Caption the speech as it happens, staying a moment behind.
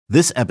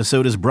This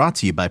episode is brought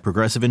to you by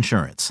Progressive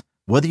Insurance.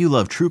 Whether you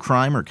love true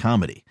crime or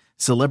comedy,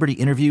 celebrity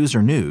interviews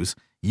or news,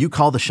 you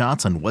call the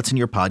shots on what's in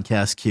your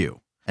podcast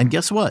queue. And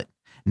guess what?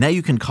 Now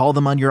you can call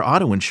them on your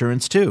auto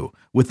insurance too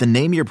with the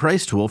Name Your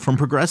Price tool from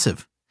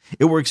Progressive.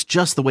 It works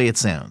just the way it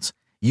sounds.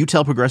 You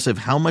tell Progressive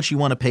how much you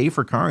want to pay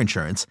for car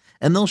insurance,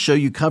 and they'll show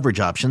you coverage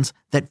options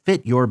that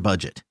fit your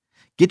budget.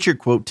 Get your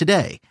quote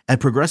today at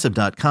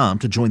Progressive.com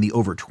to join the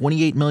over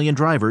 28 million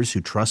drivers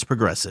who trust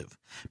Progressive.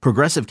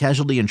 Progressive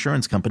Casualty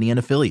Insurance Company and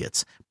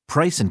Affiliates.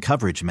 Price and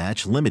coverage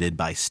match limited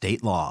by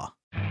state law.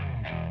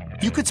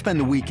 You could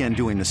spend the weekend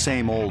doing the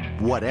same old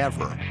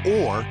whatever,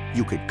 or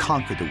you could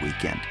conquer the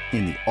weekend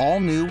in the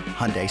all-new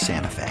Hyundai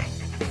Santa Fe.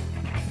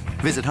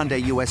 Visit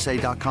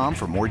HyundaiUSA.com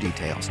for more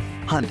details.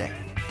 Hyundai,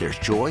 there's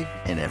joy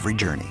in every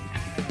journey.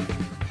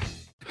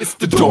 It's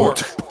the Dork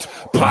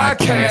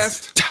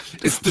Podcast.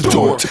 It's the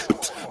Dork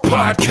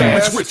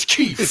Podcast. It's Rich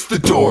Keefe. It's the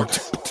Dork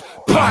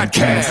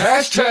Podcast.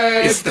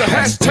 Hashtag. It's the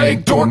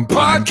hashtag Dork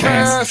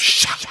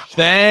Podcast.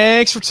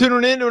 Thanks for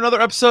tuning in to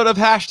another episode of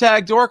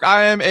Hashtag Dork.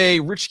 I am a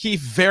Rich Keefe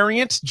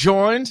variant,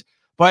 joined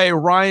by a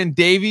Ryan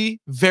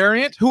Davey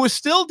variant, who is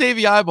still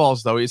Davey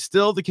Eyeballs, though. He's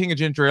still the king of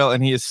ginger ale,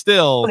 and he is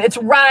still... It's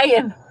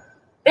Ryan.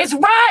 It's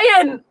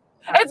Ryan.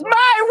 It's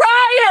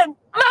my Ryan.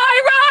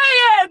 My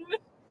Ryan.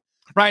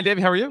 Ryan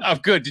Davey, how are you? Oh,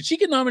 good. Did she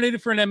get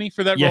nominated for an Emmy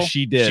for that role? Yes,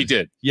 she did. She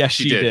did. Yes,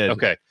 she did.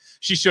 Okay.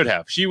 She should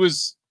have. She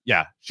was...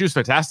 Yeah, she was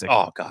fantastic.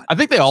 Oh, God. I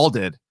think they all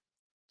did.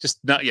 Just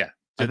not... Yeah.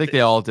 I think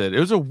they all did. It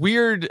was a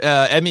weird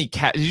Emmy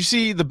cat. Did you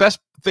see the best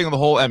thing of the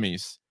whole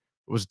Emmys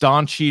was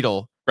Don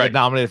Cheadle got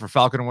nominated for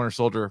Falcon and Winter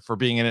Soldier for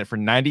being in it for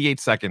 98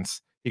 seconds.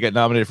 He got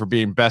nominated for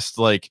being best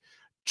like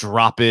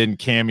drop-in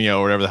cameo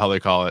or whatever the hell they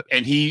call it.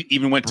 And he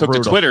even took to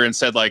Twitter and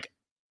said I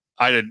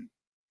don't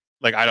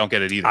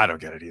get it either. I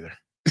don't get it either.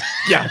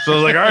 Yeah.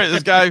 So all right,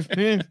 this guy,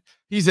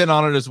 he's in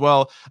on it as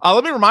well.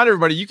 Let me remind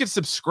everybody, you can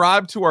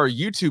subscribe to our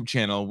YouTube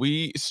channel.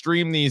 We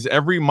stream these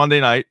every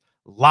Monday night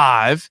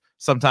live,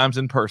 sometimes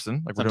in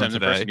person, like we're doing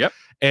today. Yep.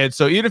 And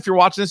so even if you're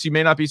watching this, you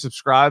may not be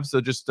subscribed.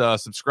 So just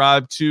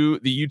subscribe to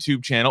the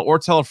YouTube channel or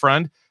tell a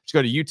friend. Just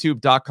go to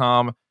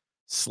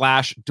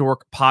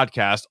youtube.com/dork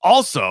podcast.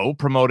 Also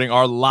promoting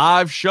our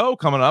live show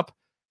coming up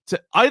to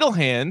Idle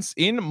Hands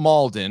in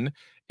Malden.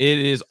 It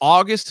is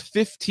August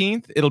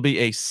 15th. It'll be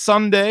a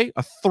Sunday,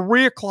 a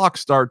 3:00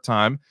 start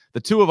time. The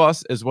two of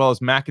us, as well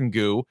as Mac and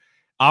Goo.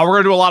 We're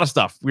going to do a lot of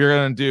stuff. We're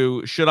going to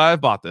do Should I Have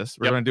Bought This?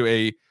 We're going to do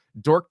a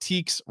Dork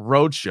Teaks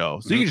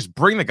Roadshow. So you can just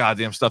bring the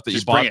goddamn stuff that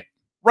you bought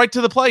right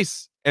to the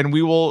place, and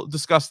we will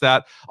discuss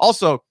that.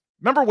 Also,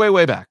 remember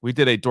way back, we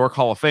did a Dork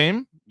Hall of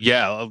Fame.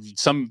 Yeah,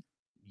 some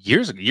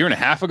years ago, year and a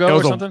half ago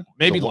or something.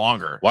 Maybe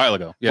longer. A while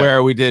ago. Yeah.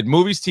 Where we did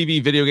movies,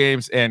 TV, video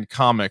games, and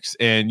comics,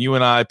 and you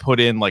and I put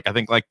in I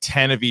think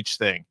 10 of each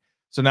thing.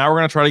 So now we're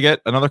going to try to get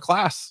another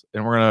class,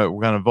 and we're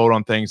going to vote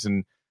on things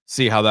and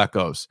see how that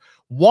goes.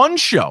 One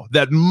show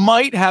that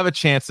might have a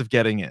chance of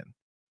getting in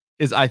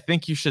is I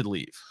Think You Should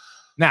Leave.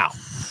 Now,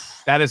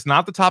 that is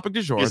not the topic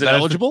du jour. Is it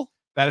eligible?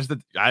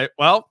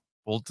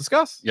 We'll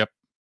discuss. Yep.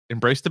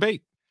 Embrace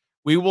debate.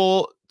 We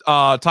will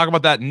talk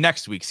about that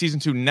next week, season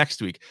 2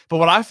 next week. But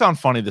what I found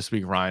funny this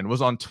week, Ryan,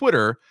 was on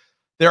Twitter,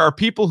 there are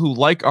people who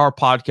like our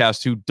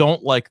podcast who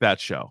don't like that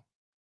show.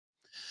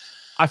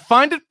 I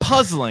find it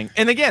puzzling.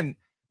 And again,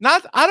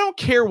 I don't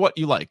care what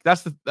you like.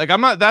 That's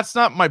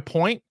not my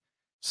point.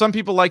 Some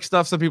people like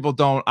stuff, some people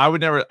don't. I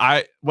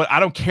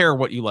don't care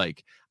what you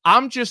like.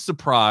 I'm just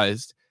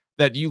surprised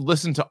that you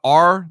listen to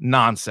our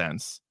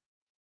nonsense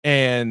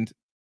and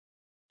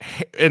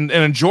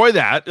enjoy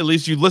that. At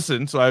least you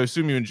listen, so I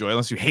assume you enjoy,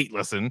 unless you hate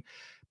listen.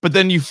 But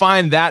then you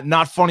find that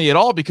not funny at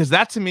all, because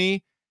that to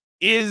me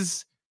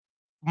is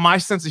my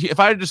sense of. If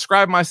I had to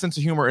describe my sense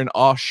of humor in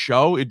a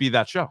show, it'd be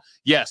that show.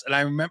 Yes, and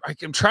I'm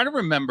trying to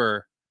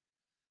remember.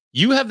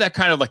 You have that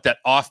kind of that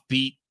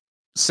offbeat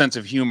sense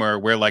of humor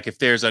where if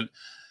there's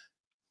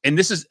and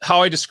this is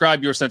how I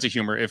describe your sense of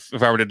humor if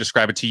I were to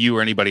describe it to you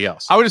or anybody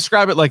else. I would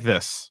describe it like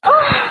this.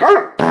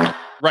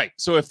 Right.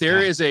 So if there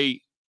is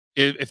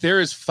if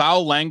there is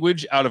foul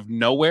language out of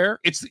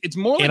nowhere, it's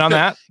more like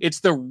that.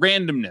 It's the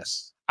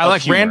randomness. I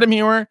like random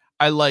humor.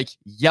 I like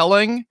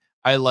yelling.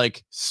 I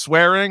like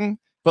swearing.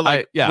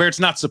 But where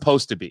it's not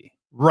supposed to be.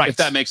 Right. If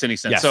that makes any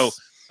sense. Yes, so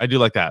I do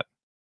like that.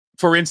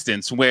 For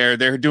instance, where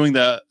they're doing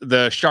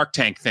the Shark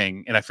Tank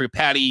thing, and I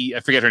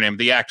forget her name,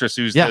 the actress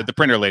who's the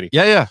printer lady.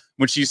 Yeah.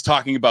 When she's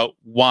talking about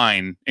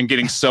wine and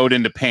getting sewed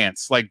into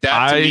pants, that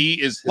to me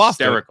is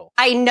hysterical.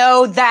 I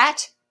know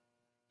that.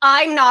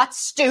 I'm not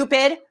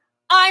stupid.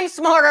 I'm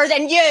smarter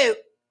than you.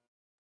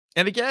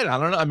 And again, I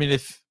don't know. I mean,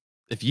 if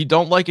you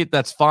don't like it,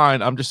 that's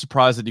fine. I'm just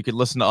surprised that you could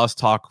listen to us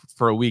talk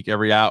for a week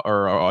every hour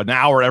or an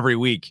hour every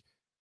week.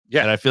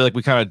 Yeah. And I feel like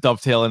we kind of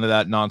dovetail into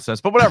that nonsense,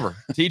 but whatever.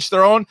 To each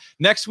their own.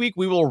 Next week,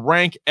 we will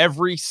rank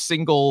every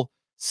single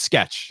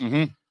sketch.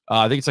 Mm-hmm.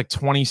 I think it's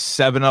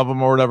 27 of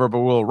them or whatever, but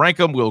we'll rank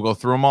them. We'll go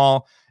through them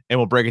all and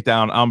we'll break it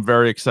down. I'm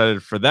very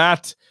excited for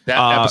that.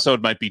 That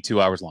episode might be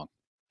 2 hours long.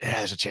 Yeah,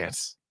 there's a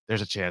chance.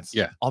 There's a chance.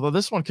 Yeah. Although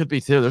this one could be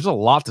too. There's a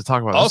lot to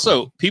talk about.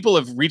 Also, people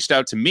have reached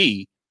out to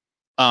me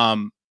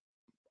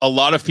a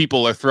lot of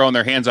people are throwing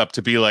their hands up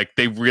to be like,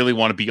 they really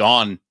want to be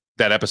on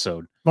that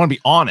episode. Want to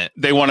be on it.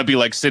 They want to be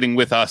like sitting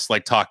with us,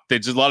 like talk.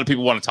 There's a lot of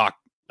people want to talk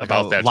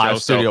about that live show,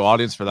 studio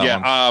audience for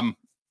that one.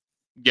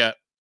 Yeah.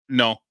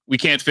 No, we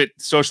can't fit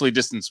socially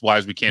distance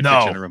wise. We can't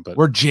fit you in a room, but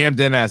we're jammed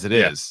in as it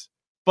is.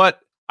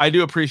 But I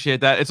do appreciate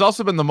that. It's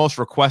also been the most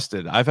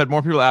requested. I've had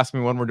more people ask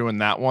me when we're doing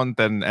that one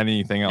than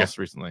anything else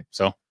recently.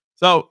 So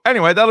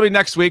anyway, that'll be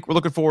next week. We're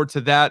looking forward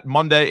to that.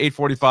 Monday,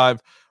 8:45,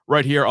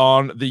 right here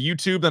on the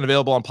YouTube, then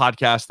available on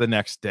podcast the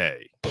next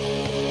day.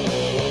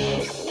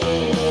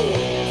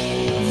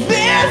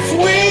 This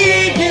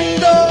week in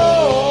Dork.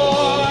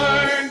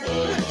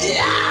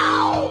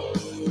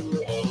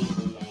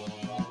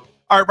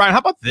 All right, Ryan, how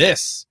about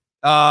this?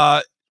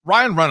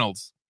 Ryan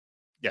Reynolds,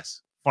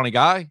 yes, funny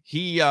guy.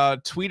 He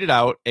tweeted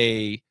out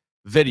a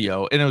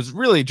video, and it was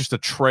really just a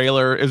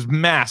trailer. It was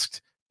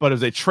masked, but it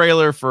was a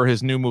trailer for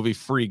his new movie,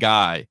 Free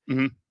Guy.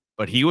 Mm-hmm.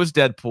 But he was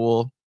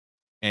Deadpool,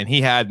 and he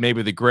had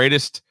maybe the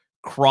greatest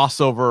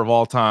crossover of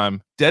all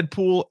time.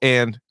 Deadpool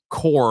and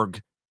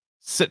Korg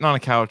sitting on a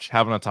couch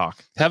having a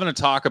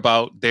talk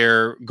about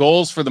their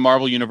goals for the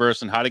Marvel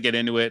universe and how to get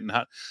into it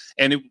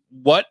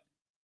what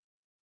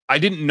I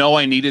didn't know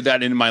I needed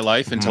that in my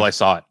life until I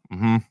saw it.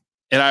 Mm-hmm.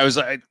 And I was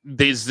like,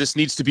 this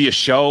needs to be a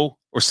show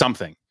or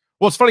something.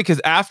 Well, it's funny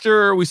because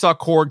after we saw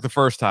Korg the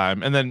first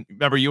time, and then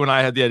remember you and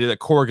I had the idea that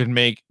Korg and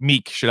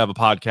Meek should have a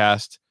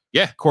podcast.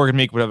 Yeah. Korg and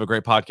Meek would have a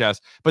great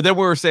podcast. But then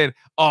we were saying,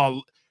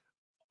 oh,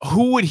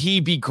 who would he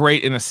be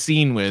great in a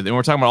scene with? And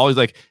we're talking about all these,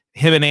 like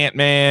him and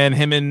Ant-Man,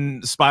 him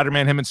and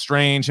Spider-Man, him and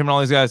Strange, him and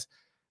all these guys.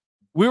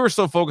 We were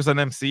so focused on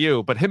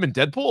MCU, but him and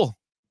Deadpool.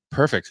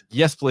 Perfect.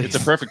 Yes, please. It's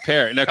a perfect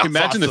pair. Now, can you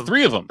imagine the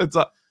three of them?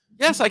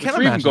 Yes, I can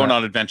imagine them going that.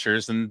 on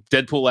adventures, and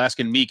Deadpool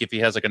asking Meek if he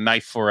has like a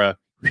knife for a,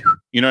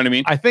 you know what I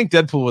mean? I think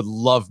Deadpool would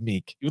love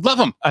Meek. You would love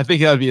him. I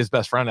think that would be his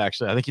best friend.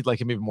 Actually, I think he'd like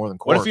him even more than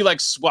Korg. What if he like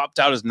swapped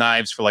out his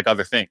knives for like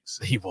other things?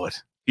 He would.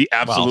 He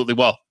absolutely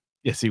will.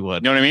 Yes, he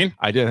would. You know what I mean?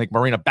 I do. I think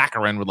Marina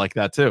Baccarin would like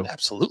that too.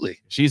 Absolutely.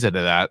 She's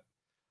into that.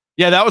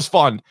 Yeah, that was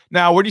fun.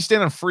 Now, where do you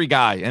stand on Free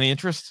Guy? Any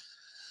interest?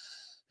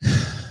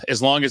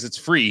 As long as it's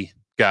free,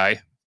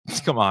 guy.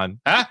 Come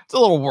on. Huh? It's a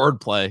little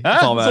wordplay. Huh?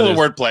 It's a little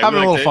wordplay.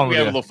 Having a little fun we with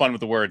have it. a little fun with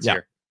the words Yeah.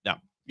 here. Yeah.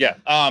 Yeah.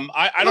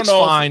 I don't looks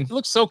know. Fine. It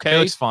looks okay. It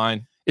looks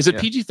fine. Is it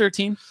Yeah.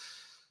 PG-13?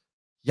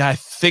 Yeah, I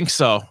think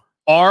so.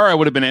 R, I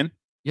would have been in.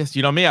 Yes,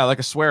 you know me. I like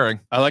a swearing.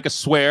 I like a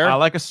swear. I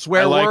like a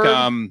swear word.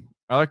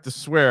 I like to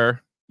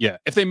swear. Yeah.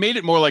 If they made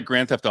it more like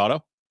Grand Theft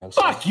Auto.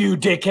 Fuck you,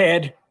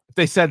 dickhead. If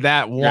they said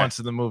that once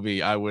in the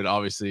movie, I would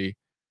obviously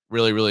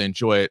really, really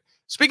enjoy it.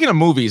 Speaking of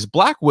movies,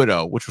 Black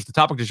Widow, which was the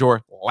topic du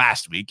jour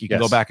last week, you can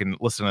go back and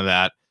listen to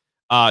that.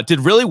 Did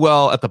really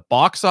well at the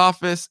box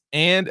office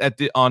and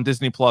on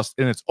Disney Plus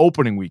in its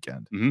opening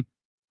weekend. Mm-hmm.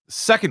 The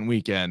second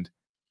weekend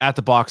at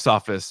the box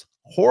office,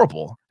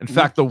 horrible. In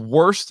fact, the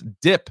worst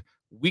dip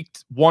week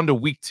 1 to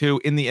week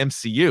 2 in the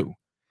MCU.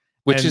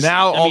 Which and is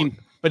now,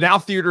 but now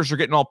theaters are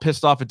getting all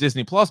pissed off at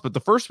Disney Plus. But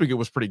the first week it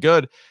was pretty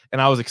good,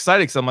 and I was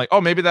excited because I'm like, oh,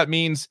 maybe that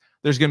means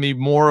there's going to be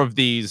more of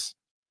these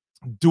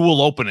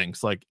dual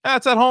openings. Like,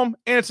 it's at home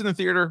and it's in the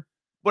theater,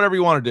 whatever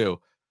you want to do.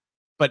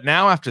 But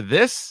now after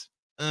this,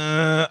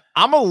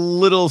 I'm a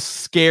little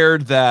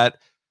scared that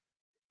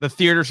the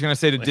theater's going to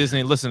say to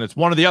Disney, listen, it's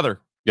one or the other.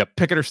 Yep.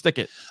 Pick it or stick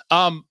it.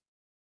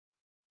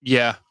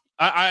 Yeah.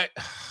 I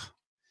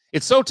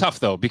it's so tough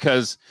though,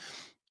 because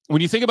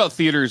when you think about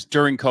theaters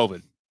during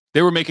COVID,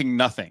 they were making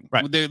nothing.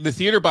 Right. The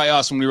theater by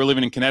us, when we were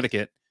living in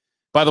Connecticut,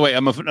 by the way,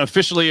 I'm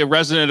officially a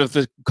resident of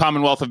the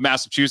Commonwealth of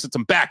Massachusetts.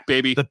 I'm back,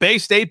 baby. The Bay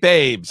State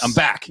Babes. I'm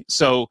back.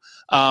 So,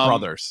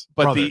 brothers.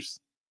 But brothers.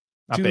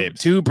 Not babes.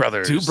 Two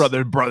brothers. Two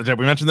brothers.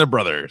 We mentioned their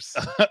brothers.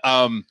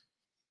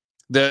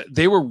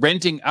 They were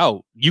renting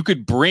out. You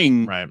could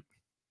bring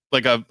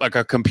like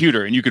a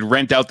computer, and you could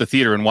rent out the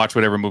theater and watch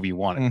whatever movie you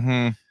wanted.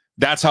 Mm-hmm.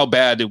 That's how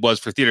bad it was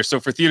for theaters.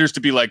 So for theaters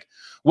to be like,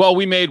 well,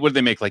 we made, what did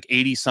they make? Like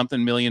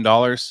 $80-something million?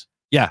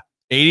 Yeah.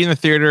 80 in the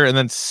theater and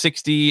then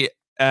 60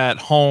 at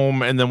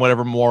home and then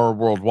whatever more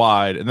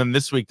worldwide. And then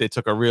this week they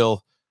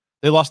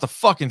lost a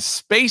fucking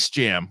Space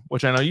Jam,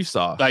 which I know you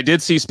saw. I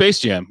did see Space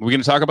Jam. Are we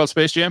going to talk about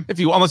Space Jam?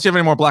 Unless you have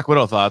any more Black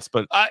Widow thoughts,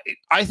 but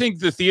I think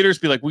the theaters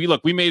be like, we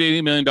made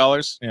 $80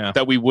 million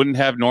that we wouldn't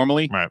have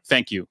normally. Right.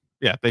 Thank you.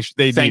 Yeah. They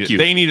Thank need you. It.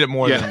 They need it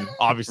more than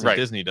obviously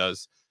Disney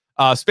does.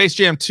 Space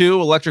Jam 2,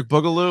 Electric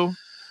Boogaloo.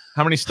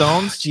 How many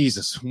stones?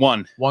 Jesus.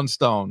 One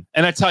stone.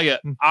 And I tell you,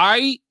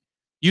 I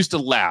used to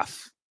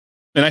laugh,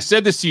 and I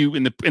said this to you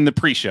in the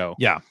pre-show.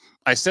 Yeah.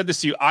 I said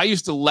this to you. I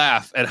used to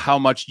laugh at how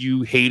much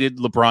you hated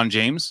LeBron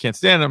James. Can't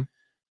stand him.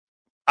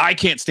 I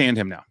can't stand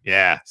him now.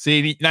 Yeah.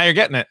 See, now you're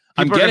getting it.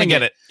 I'm getting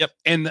it. Yep.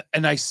 And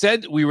I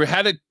said we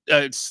had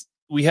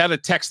a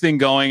text thing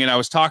going, and I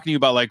was talking to you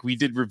about like we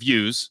did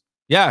reviews.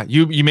 Yeah.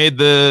 You made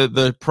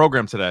the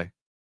program today.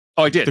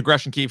 Oh, I did. The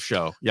Gresh and Keefe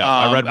show. Yeah.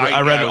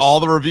 I read all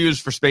the reviews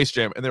for Space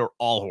Jam, and they were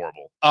all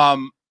horrible.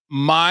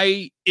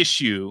 My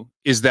issue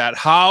is that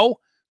how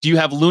do you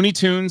have Looney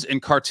Tunes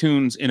and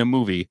cartoons in a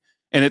movie,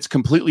 and it's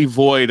completely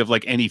void of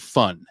like any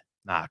fun?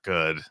 Not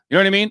good. You know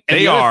what I mean? And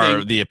They the other are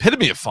thing, the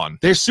epitome of fun.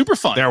 they're super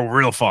fun. They're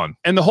real fun.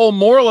 And the whole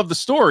moral of the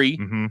story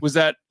Mhm. was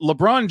that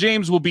LeBron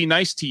James will be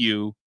nice to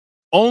you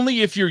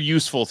only if you're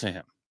useful to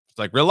him, It's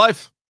like real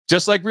life.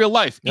 just like real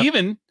life. Yep.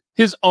 Even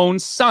his own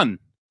son.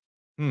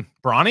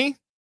 Bronny?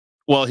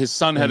 Well, his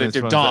son had And a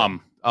this one's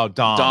Dom. Oh,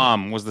 Dom.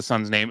 Dom was the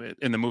son's name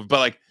in the movie. But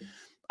like,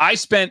 I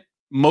spent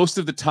most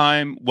of the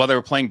time while they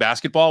were playing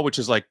basketball, which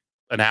is like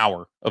an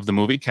hour of the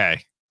movie.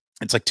 Okay.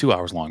 It's like 2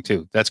 hours long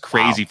too. That's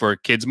crazy for a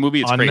kids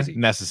movie. It's crazy.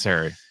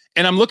 Unnecessary.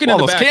 And I'm looking Well,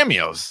 at the those back.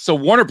 cameos. So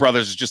Warner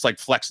Brothers is just like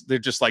flex. They're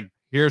just like,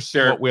 Here's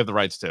They're- what we have the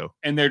rights to.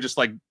 and they're just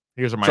like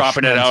Here's my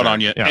dropping it out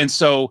on you. Yeah. And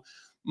so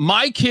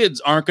my kids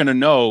aren't going to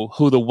know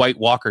who the White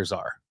Walkers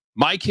are.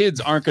 My kids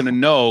aren't going to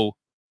know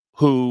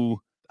who.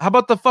 How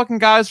about the fucking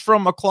guys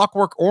from A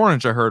Clockwork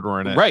Orange? I heard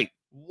were in it. Right.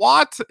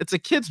 What? It's a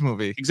kids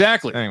movie.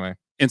 Exactly. Anyway.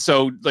 And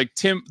so like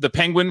Tim, the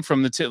penguin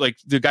from like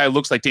the guy who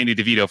looks like Danny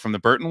DeVito from the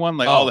Burton one,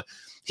 like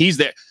he's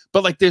there.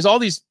 But like there's all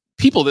these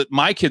people that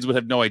my kids would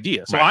have no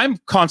idea. So Right. I'm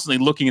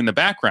constantly looking in the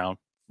background,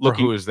 Looking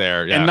looking who is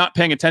there. Yeah. and not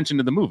paying attention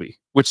to the movie,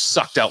 which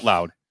sucked out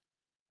loud.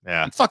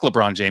 yeah. And fuck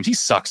LeBron James. He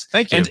sucks.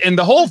 Thank you. And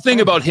the whole thing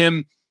about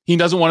him, he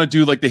doesn't want to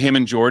do like the him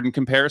and Jordan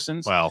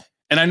comparisons. well,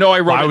 And I know I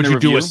wrote why in would the you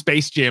do review, a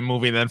Space Jam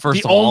movie then?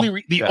 First the of all,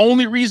 only Yeah.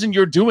 only reason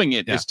you're doing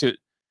it is Yeah. to.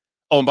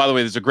 Oh, and by the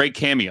way, there's a great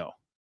cameo.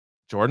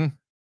 Jordan.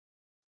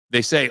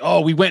 They say,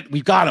 "Oh, we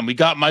got him. We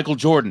got Michael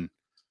Jordan,"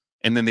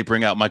 and then they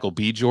bring out Michael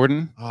B.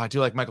 Jordan, Oh, I do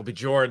like Michael B.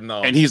 Jordan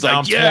though. and he's Now like,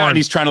 I'm "Yeah," torn. and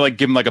he's trying to like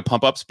give him like a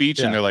pump up speech,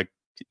 Yeah. and they're like,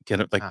 "Get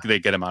him!" Like Ah, they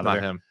get him out of not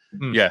there.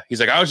 him. Yeah, he's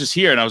like, "I was just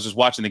here, and I was just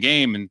watching the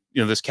game, and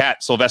this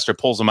cat Sylvester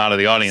pulls him out of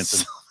the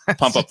audience and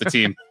pump up the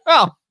team."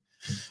 Well,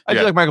 I Yeah.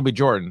 do like Michael B.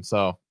 Jordan,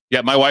 so Yeah,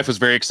 my wife was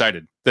very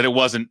excited that it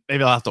wasn't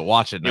maybe I'll have to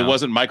watch it now. it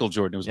wasn't Michael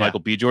Jordan, it was Yeah. Michael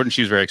B. Jordan.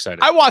 She was very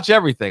excited. I watch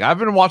everything. I've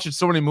been watching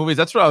so many movies.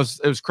 That's what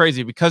it was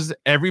crazy because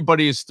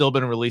everybody has still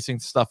been releasing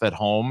stuff at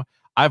home.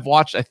 I've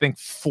watched, I think,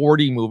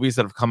 40 movies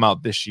that have come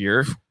out this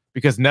year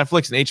because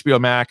Netflix and HBO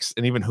Max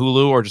and even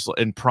Hulu or just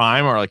in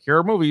Prime are like, here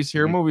are movies,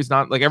 Mm-hmm.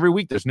 not like every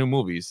week there's new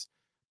movies.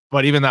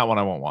 But even that one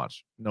I won't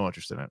watch. No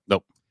interest in it.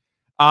 Nope.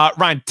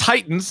 Ryan,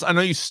 Titans. I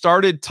know you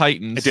started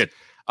Titans. I did.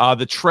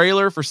 The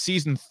trailer for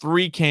season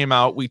 3 came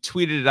out. We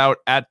tweeted it out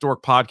at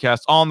Dork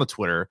Podcast on the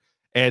Twitter.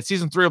 And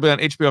season 3 will be on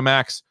HBO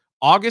Max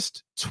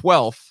August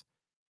 12th.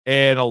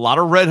 And a lot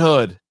of Red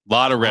Hood. A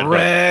lot of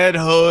Red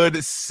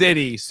Hood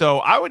City. So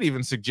I would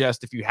even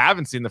suggest if you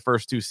haven't seen the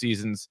first 2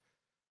 seasons,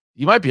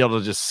 you might be able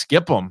to just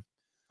skip them.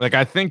 Like,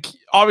 I think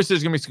obviously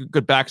there's going to be some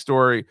good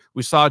backstory.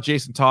 We saw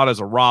Jason Todd as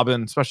a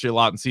Robin, especially a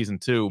lot in season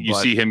 2. You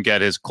but see him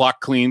get his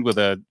clock cleaned with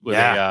a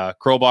Yeah.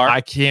 crowbar.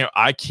 I can't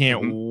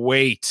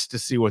wait to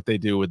see what they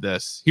do with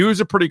this. He was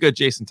a pretty good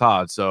Jason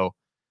Todd. So,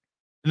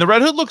 and the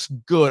Red Hood looks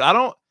good. I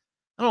don't,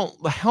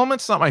 the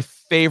helmet's not my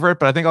favorite,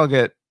 but I think I'll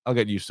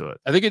get used to it.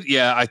 I think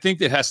I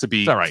think it has to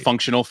be It's all right.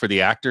 functional for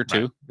the actor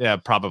too. Right. Yeah,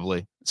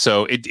 probably.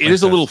 So it Makes is a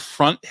sense. little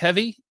front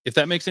heavy, if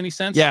that makes any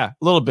sense. Yeah,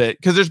 a little bit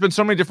because there's been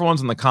so many different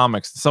ones in the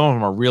comics. Some of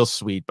them are real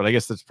sweet, but I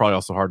guess that's probably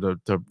also hard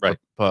to Right.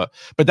 But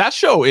that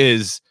show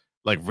is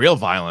like real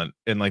violent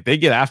and like they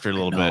get after it a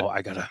little bit. No,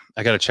 I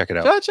gotta check it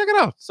out. Yeah, check it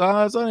out. It's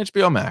on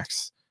HBO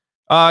Max.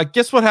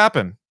 Guess what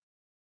happened?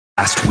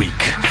 Last week,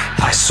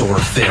 I saw a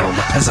film.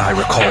 As I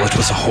recall, it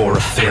was a horror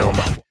film.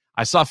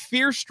 I saw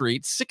Fear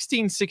Street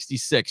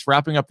 1666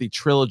 wrapping up the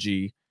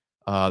trilogy,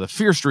 the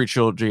Fear Street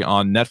trilogy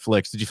on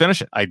Netflix. Did you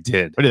finish it? I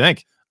did. What do you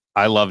think?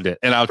 I loved it,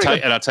 and I'll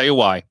Pretty tell you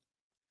why.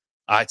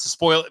 It's a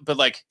spoil, but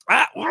like,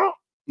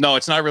 no,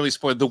 it's not really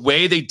spoiled. The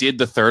way they did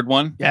the third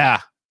one, Yeah,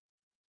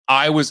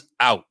 I was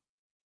out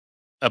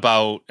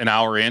about an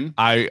hour in,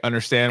 I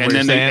understand and what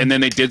then you're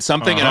saying. they did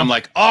something, and Uh-huh. I'm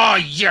like, oh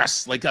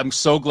yes, like I'm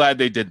so glad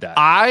they did that.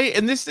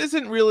 and this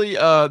isn't really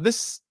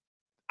this.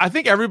 I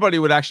think everybody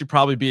would actually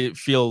probably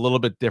feel a little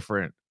bit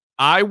different.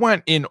 I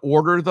went in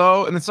order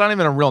though, and it's not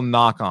even a real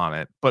knock on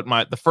it. But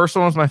the first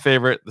one was my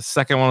favorite, the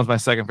second one was my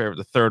second favorite,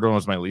 the third one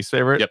was my least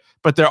favorite. Yep.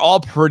 But they're all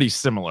pretty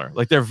similar.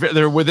 Like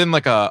they're within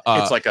like a.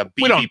 It's like a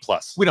we don't- BB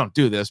plus. We don't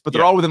do this, but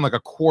they're Yeah. all within like a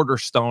quarter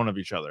stone of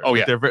each other. Oh,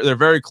 Like, yeah. they're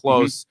very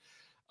close.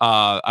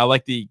 I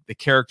like the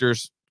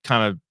characters,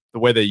 kind of the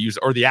way they use,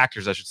 or the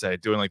actors, I should say,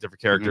 doing like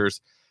different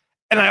characters.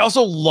 And I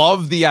also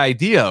love the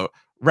idea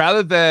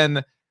rather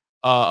than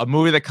a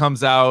movie that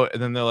comes out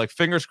and then they're like,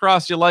 fingers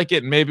crossed you like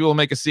it, and maybe we'll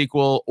make a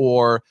sequel,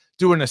 or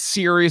doing a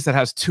series that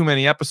has too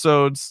many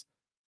episodes.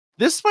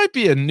 This might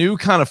be a new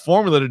kind of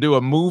formula to do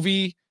a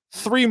movie,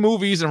 3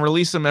 movies, and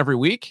release them every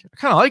week. I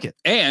kind of like it.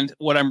 And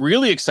what I'm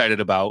really excited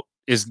about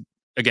is,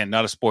 again,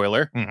 not a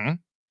spoiler. Mm-hmm.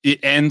 It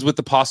ends with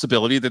the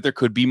possibility that there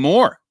could be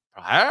more.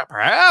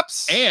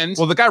 Perhaps. And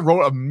Well, the guy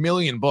wrote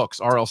 1,000,000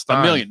 books, R.L.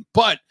 Stein. 1,000,000.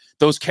 But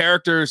those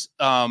characters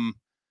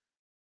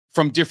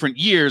from different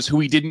years who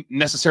we didn't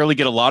necessarily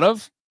get a lot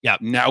of, Yeah.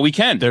 now we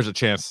can. There's a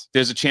chance.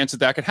 There's a chance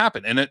that could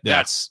happen. And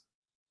Yeah.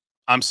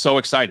 I'm so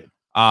excited.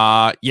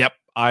 Yep.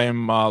 I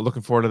am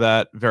looking forward to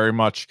that very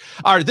much.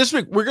 All right, this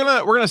week we're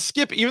gonna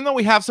skip, even though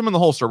we have some in the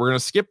holster, we're gonna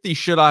skip the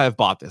should I have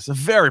bought this, a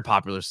very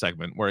popular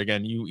segment where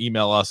again you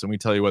email us and we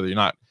tell you whether or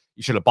not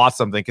you should have bought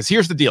something. Because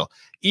here's the deal.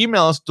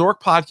 Email us,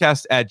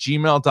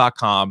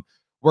 dorkpodcast@gmail.com.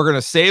 We're going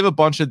to save a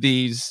bunch of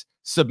these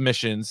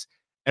submissions,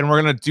 and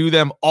we're going to do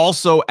them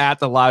also at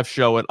the live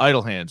show at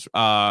Idle Hands.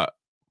 By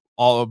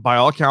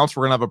all accounts,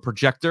 we're going to have a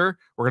projector.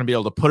 We're going to be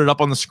able to put it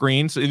up on the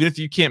screen. So even if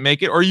you can't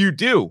make it, or you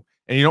do,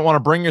 and you don't want to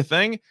bring your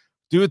thing,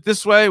 do it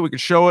this way. We can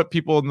show it.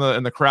 People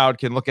in the crowd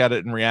can look at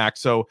it and react.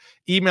 So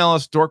email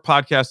us,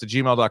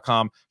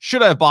 dorkpodcast@gmail.com.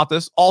 Should I have bought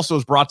this? Also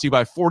is brought to you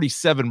by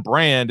 47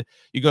 Brand.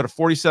 You go to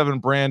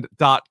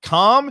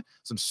 47brand.com.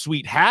 Some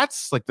sweet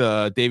hats like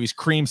the Davies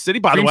Cream City.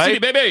 By the way, City,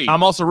 baby.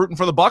 I'm also rooting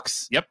for the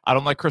Bucks. Yep. I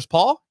don't like Chris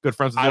Paul. Good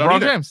friends with I don't LeBron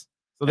either. James.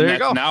 So there you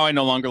go. Now I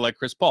no longer like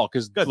Chris Paul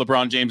because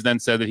LeBron James then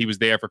said that he was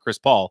there for Chris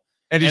Paul.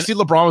 And you see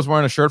LeBron was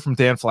wearing a shirt from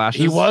Dan Flash's?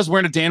 He was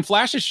wearing a Dan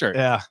Flash's shirt.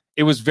 Yeah.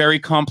 It was very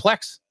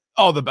complex.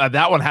 Oh,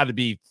 that one had to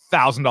be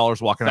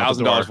 $1,000 walking out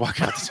the door. $1,000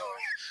 walking out the door.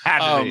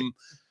 Had to be.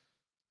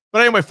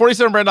 But anyway,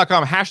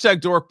 47brand.com,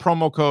 #dork,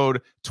 promo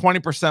code,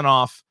 20%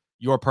 off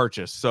your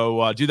purchase.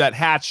 So do that.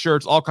 Hats,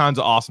 shirts, all kinds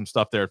of awesome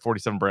stuff there at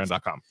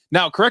 47brand.com.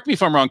 Now, correct me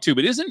if I'm wrong too,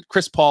 but isn't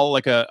Chris Paul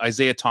like a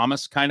Isaiah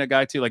Thomas kind of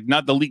guy too? Like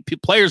not the league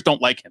players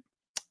don't like him.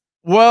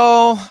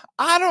 Well,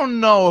 I don't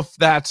know if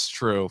that's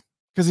true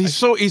because he's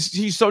so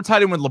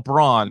tied in with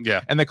LeBron.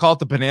 Yeah. And they call it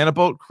the Banana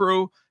Boat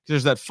Crew.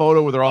 There's that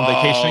photo where they're on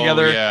vacation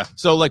together. Yeah.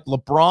 So like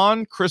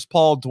LeBron, Chris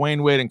Paul,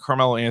 Dwayne Wade, and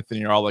Carmelo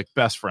Anthony are all like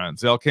best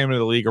friends. They all came into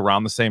the league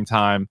around the same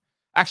time.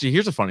 Actually,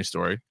 here's a funny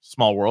story.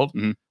 Small world.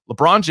 Mm-hmm.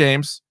 LeBron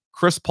James,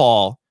 Chris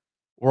Paul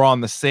were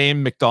on the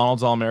same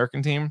McDonald's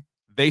All-American team.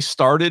 They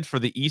started for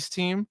the East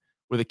team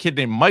with a kid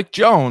named Mike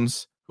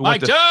Jones, who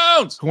went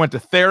to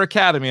Thayer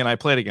Academy, and I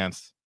played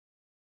against.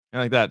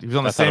 And like that. He was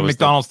on the same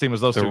McDonald's team as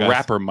those two guys. The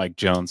rapper Mike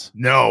Jones.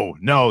 No,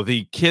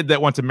 the kid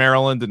that went to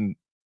Maryland and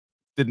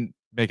didn't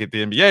make it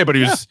the NBA, but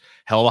he was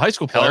hell of a high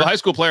school player.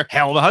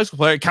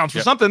 It counts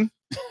for something.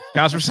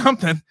 Counts for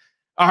something.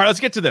 All right, let's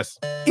get to this.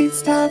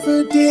 It's time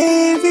for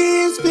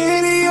Davies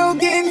Video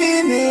Game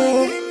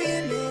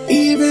Minute.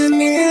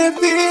 Even if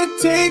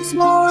it takes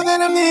more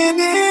than a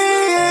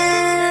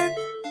minute.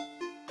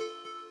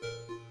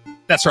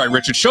 That's right,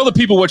 Richard. Show the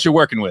people what you're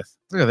working with.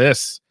 Look at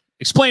this.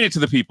 Explain it to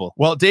the people.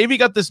 Well, Davey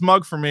got this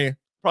mug for me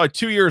probably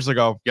 2 years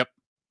ago. Yep.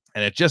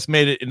 And it just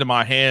made it into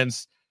my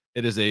hands.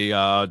 It is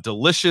a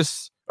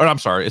delicious...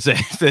 it's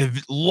a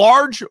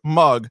large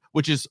mug,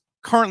 which is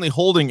currently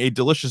holding a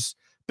delicious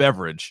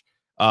beverage.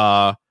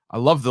 I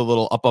love the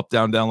little up,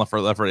 down, left,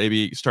 right,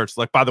 AB start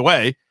select. By the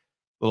way,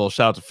 little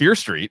shout out to Fear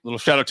Street.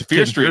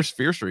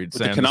 Fear Street. With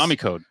the Konami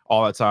code.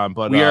 All that time.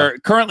 But we are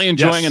currently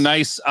enjoying a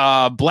nice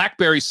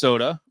blackberry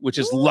soda, which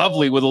is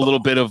lovely with a little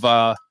bit of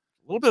the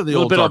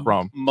old dark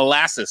rum.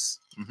 Molasses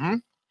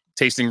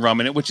tasting rum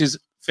in it, which is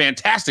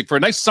fantastic for a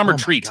nice summer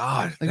treat.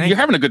 God, you're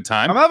having a good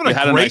time. I'm having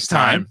a great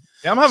time.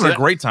 Yeah, I'm having a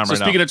great time right now.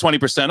 So speaking of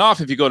 20%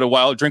 off, if you go to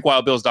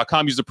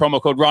drinkwildbills.com, use the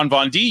promo code Ron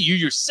Von D, you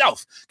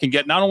yourself can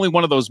get not only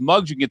one of those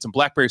mugs, you can get some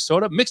blackberry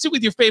soda, mix it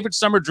with your favorite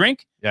summer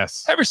drink.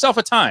 Yes. Have yourself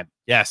a time.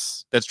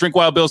 Yes. That's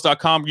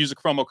drinkwildbills.com. Use the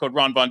promo code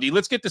Ron Von D.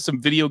 Let's get to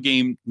some video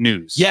game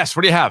news. Yes.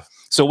 What do you have?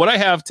 So what I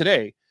have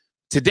today,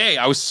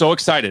 I was so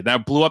excited, and I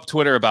blew up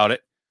Twitter about it.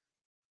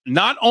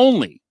 Not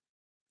only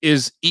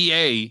is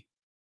EA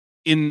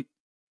in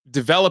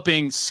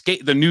developing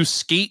the new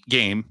Skate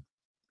game,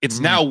 it's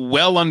now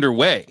well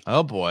underway.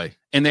 Oh, boy.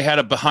 And they had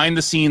a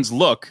behind-the-scenes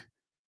look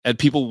at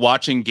people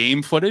watching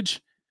game footage.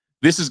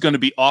 This is going to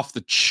be off the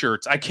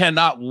charts. I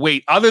cannot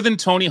wait. Other than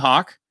Tony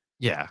Hawk.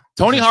 Yeah.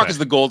 Tony Hawk is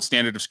the gold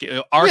standard of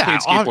arcade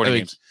skateboarding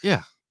games.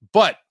 Yeah.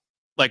 But,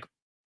 like,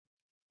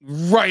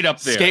 right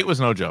up there. Skate was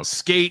no joke.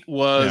 Skate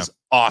was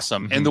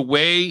awesome. And the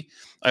way...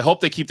 I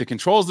hope they keep the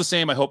controls the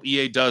same. I hope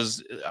EA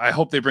does. I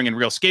hope they bring in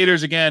real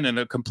skaters again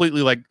and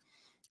completely, like,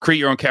 create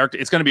your own character.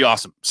 It's going to be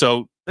awesome.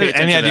 So,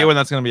 any idea when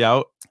that's going to be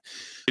out?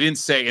 They didn't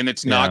say, and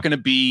it's not going to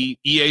be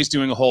EA's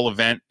doing a whole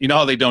event. You know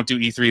how they don't do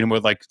E3 anymore?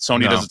 Like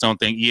Sony does its own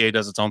thing, EA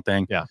does its own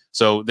thing. Yeah.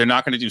 So they're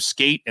not going to do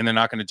Skate, and they're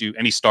not going to do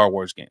any Star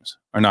Wars games.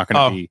 Are not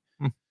going to be.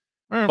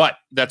 But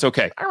that's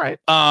okay. All right.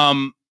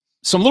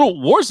 Some little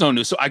Warzone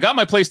news. So I got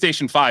my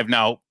PlayStation 5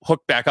 now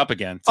hooked back up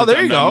again. Oh,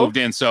 there you go. Moved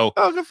in. So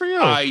good for you.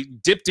 I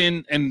dipped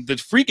in, and the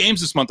free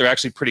games this month are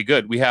actually pretty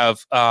good. We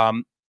have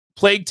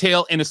Plague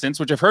Tale Innocence,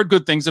 which I've heard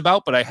good things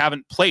about, but I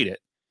haven't played it.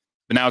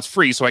 But now it's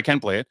free, so I can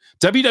play it.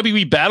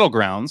 WWE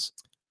Battlegrounds,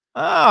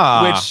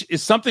 which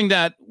is something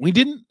that we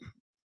didn't.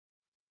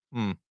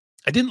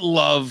 I didn't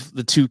love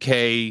the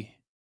 2K.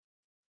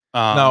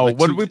 No,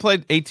 what did we play?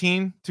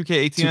 2K18,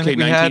 2K19, I think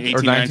we had, 18,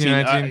 or 19.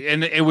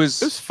 And it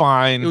was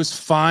fine. It was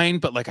fine,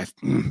 but like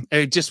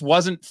it just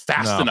wasn't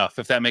fast enough.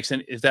 If that makes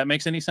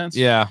any sense.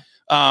 Yeah.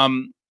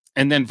 And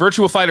then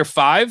Virtua Fighter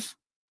 5,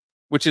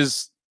 which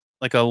is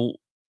like a.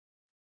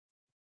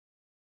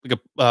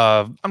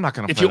 I'm not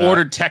gonna. If you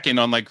ordered Tekken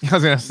on like I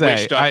was gonna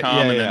say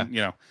Wish.com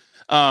then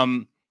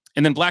and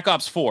then Black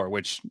Ops 4,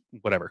 which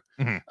whatever.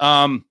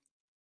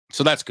 So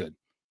that's good.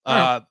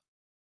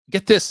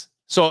 Get this.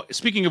 So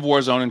speaking of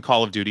Warzone and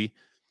Call of Duty,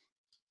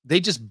 they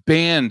just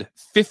banned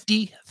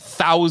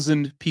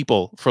 50,000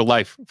 people for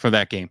life for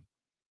that game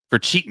for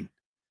cheating.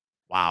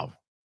 Wow.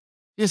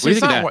 Yeah, What do you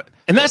think of that?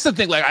 And that's the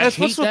thing. Like, I hate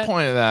what's the that.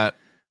 point of that?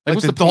 Like, Like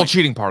what's the the whole point?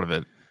 cheating part of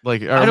it.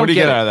 Like, I what don't do you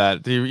get get it. out of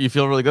that? Do you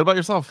feel really good about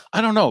yourself?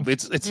 I don't know.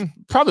 It's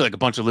probably like a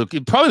bunch of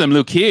probably them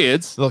little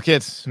kids. Little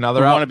kids. Now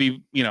They they're want out. to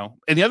be,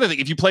 And the other thing,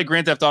 if you play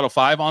Grand Theft Auto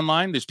 5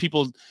 online, there's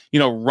people,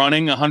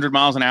 running 100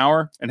 miles an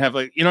hour and have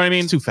like, you know what I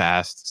mean? It's too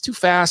fast. It's too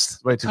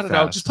fast. Way too Cut it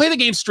out. fast. Just play the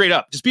game straight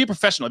up. Just be a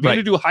professional. If you're Right.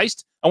 going to do a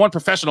heist, I want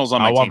professionals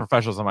on my I want team.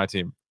 professionals on my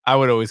team. I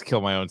would always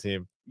kill my own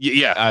team,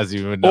 Yeah. as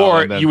you would know.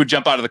 Or and then you would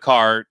jump out of the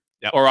car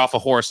Yep. or off a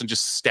horse and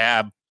just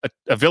stab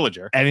a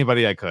villager.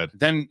 anybody I could.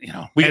 Then,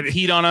 we get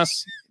heat on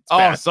us. It's Oh,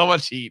 bad. so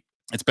much heat.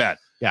 It's bad.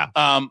 Yeah.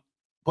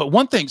 But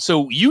one thing,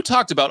 so you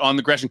talked about on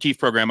the Gresh and Keefe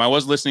program, I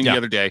was listening Yeah. the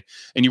other day,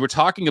 and you were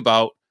talking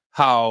about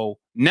how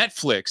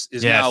Netflix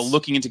is now Yes.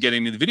 looking into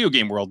getting into the video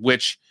game world,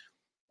 which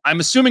I'm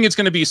assuming it's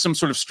going to be some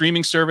sort of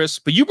streaming service.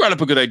 But you brought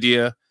up a good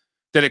idea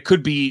that it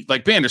could be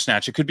like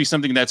Bandersnatch. It could be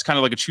something that's kind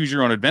of like a choose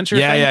your own adventure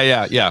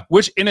thing, Yeah.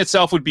 which in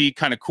itself would be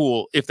kind of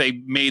cool if they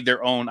made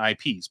their own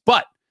IPs.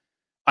 But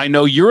I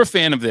know you're a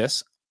fan of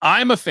this.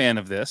 I'm a fan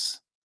of this.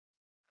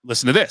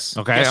 Listen to this.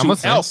 Okay, Guess I'm who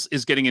listening. else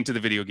is getting into the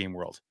video game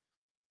world?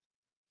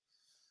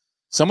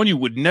 Someone you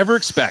would never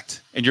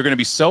expect, and you're going to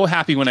be so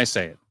happy when I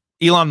say it.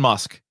 Elon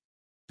Musk.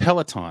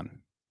 Peloton.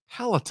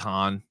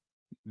 Peloton.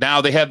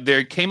 Now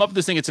they came up with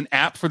this thing. It's an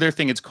app for their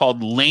thing. It's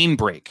called Lane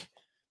Break.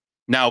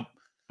 Now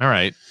All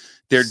right.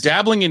 they're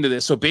dabbling into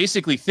this. So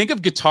basically, think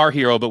of Guitar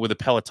Hero but with a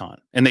Peloton,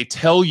 and they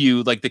tell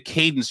you like the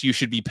cadence you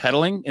should be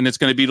pedaling, and it's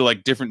going to be to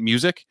like different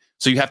music.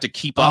 So you have to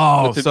keep up.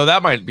 Oh, with the, so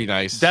that might be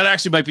nice. that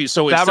actually might be.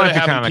 So That instead might of be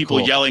having kinda people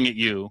cool. yelling at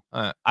you,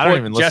 I don't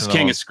even listen Jess to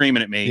King those. is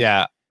screaming at me.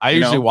 Yeah, I You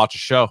usually know? watch a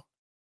show.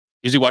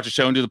 Usually watch a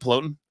show and do the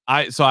Peloton.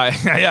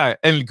 Yeah,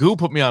 and Goo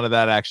put me onto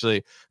that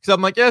actually because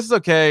I'm like, yeah, this is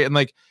okay, and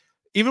like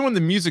even when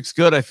the music's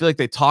good, I feel like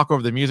they talk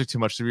over the music too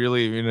much to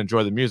really even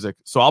enjoy the music.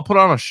 So I'll put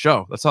on a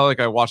show. That's how like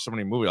I watch so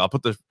many movies. I'll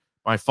put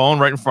my phone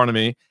right in front of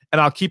me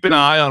and I'll keep an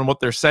eye on what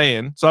they're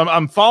saying. So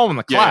I'm following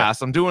the Yeah,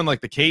 class. I'm doing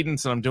like the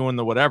cadence and I'm doing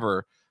the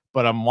whatever,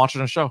 but I'm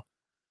watching a show.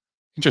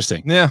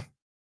 Interesting. Yeah.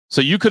 So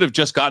you could have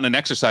just gotten an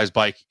exercise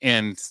bike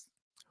and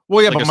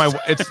Well, yeah, Like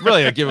but it's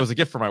really it was a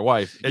gift for my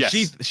wife. And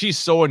Yes. she's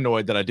so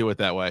annoyed that I do it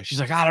that way. She's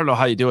like, I don't know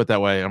how you do it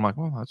that way. And I'm like,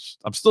 well,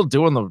 I'm still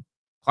doing the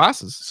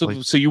classes. so Like,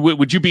 so you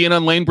would you be in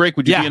on Lane Break?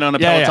 Would you Yeah, be in on a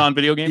yeah, Peloton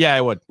video game? yeah,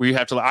 I would. Where you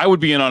have to I would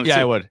be in on it Yeah,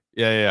 too. I would.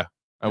 Yeah.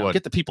 I would.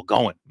 Get the people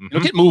going.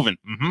 Mhm. Get moving.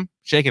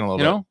 Shaking a little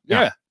You know? bit.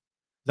 Yeah.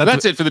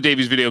 That's it for the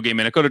Davies Video Game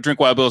Minute. Go to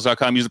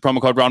drinkwildbills.com. Use the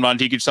promo code RonVon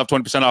to get yourself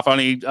 20% off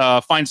any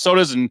fine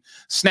sodas and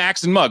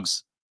snacks and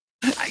mugs.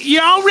 You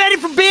all ready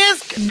for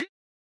biz?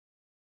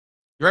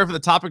 You ready for the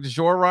topic du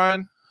jour,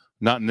 Ryan?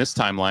 Not in this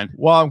timeline.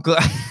 Well, I'm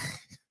glad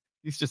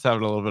he's just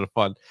having a little bit of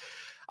fun.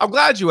 I'm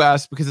glad you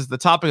asked because it's the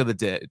topic of the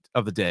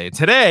day.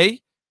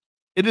 Today,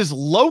 it is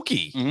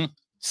Loki, Mhm.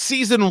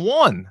 season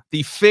 1,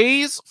 the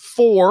Phase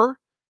 4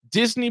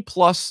 Disney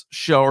Plus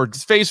show, or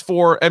Phase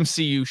 4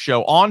 MCU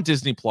show on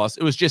Disney Plus.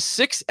 It was just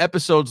 6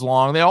 episodes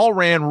long. They all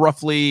ran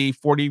roughly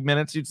 40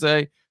 minutes, you'd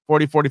say,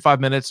 45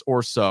 minutes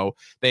or so.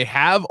 They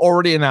have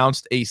already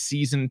announced a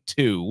season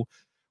 2.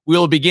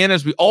 We'll begin,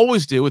 as we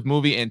always do, with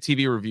movie and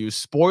TV reviews,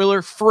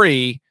 spoiler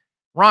free.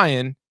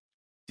 Ryan,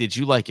 did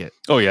you like it?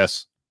 Oh,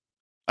 yes.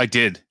 I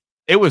did.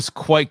 It was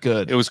quite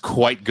good. It was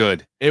quite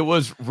good. It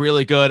was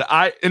really good.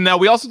 And now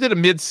we also did a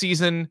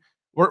mid-season.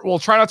 We'll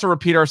try not to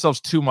repeat ourselves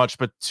too much,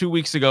 but 2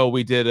 weeks ago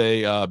we did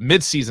a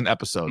mid-season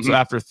episode. So Mhm.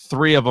 after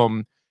 3 of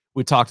them,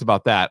 we talked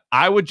about that.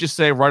 I would just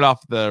say right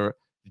off the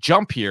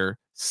jump here,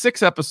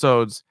 6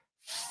 episodes,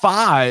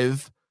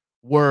 5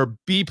 were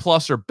B+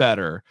 or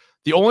better.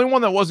 The only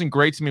one that wasn't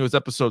great to me was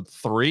episode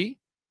 3.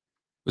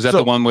 Was that So-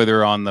 the one where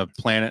they're on the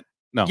planet?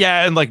 No.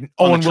 Yeah, and like On the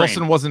Owen train.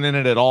 Wilson wasn't in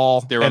it at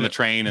all. They were on And the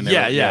train and they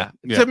yeah.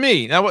 were, To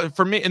me,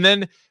 for me, and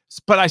then,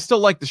 but I still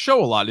like the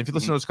show a lot. If you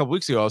listen to us a couple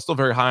weeks ago, I was still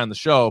very high on the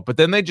show. But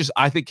then they just,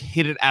 I think,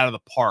 hit it out of the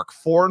park.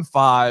 4 and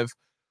 5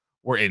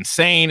 were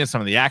insane, and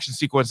some of the action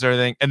sequences and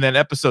everything. And then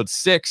episode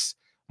 6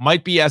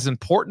 might be as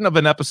important of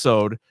an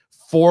episode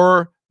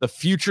for the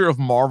future of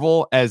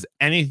Marvel as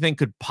anything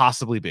could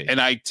possibly be. And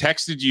I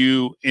texted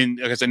you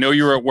because I know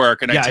you were at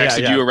work, and I Yeah,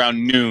 texted yeah. you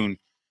around noon,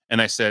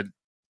 and I said,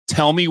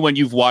 "Tell me when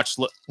you've watched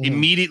Mhm.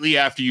 immediately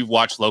after you've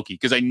watched Loki,"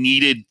 because I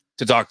needed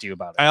to talk to you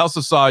about it. I also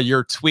saw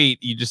your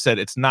tweet. You just said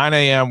it's 9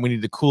 a.m. We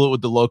need to cool it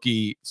with the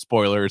Loki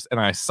spoilers. And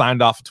I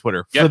signed off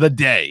Twitter for Yep. the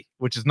day,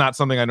 which is not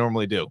something I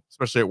normally do,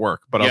 especially at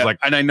work. But I was like,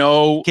 and I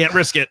know, can't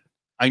risk it.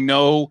 I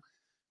know,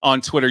 on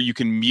Twitter you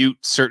can mute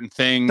certain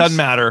things. Doesn't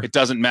matter. It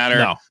doesn't matter.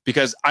 No.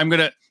 Because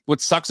what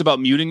sucks about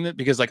muting it,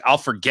 because like I'll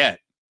forget,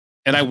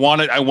 and I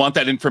want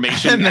that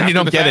information, And then you after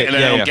don't the get fact, it. and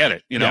then Yeah, I don't yeah. get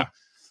it. You know, Yeah.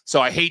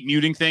 so I hate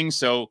muting things.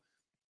 So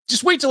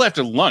just wait till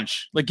after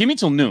lunch. Like, give me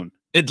till noon.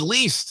 At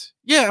least.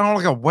 Yeah, on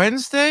like a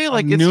Wednesday?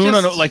 Like it's noon.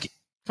 just, On like,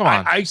 come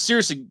on. I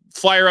seriously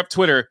fire up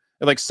Twitter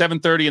at like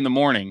 7:30 in the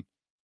morning.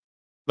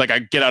 Like I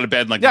get out of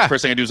bed, and like Yeah. the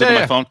first thing I do is Yeah, look at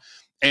yeah. my phone,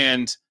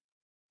 and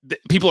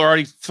people are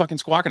already fucking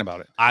squawking about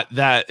it.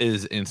 That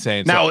is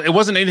insane. Now, it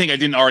wasn't anything I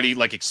didn't already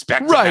like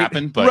expect to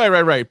happen, but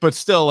right. But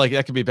still, like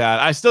that could be bad.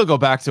 I still go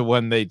back to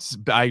when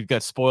I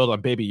got spoiled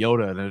on Baby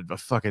Yoda and I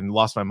fucking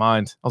lost my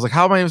mind. I was like,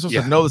 how am I supposed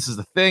to know this is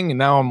the thing? And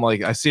now I'm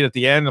like, I see it at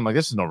the end. I'm like,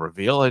 this is no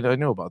reveal. I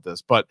knew about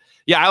this, but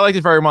yeah, I liked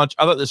it very much.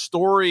 I thought the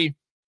story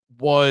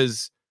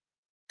was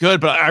good,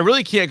 but I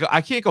really can't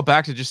go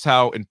back to just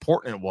how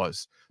important it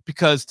was,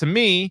 because to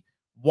me,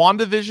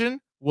 WandaVision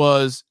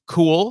was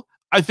cool.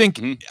 I think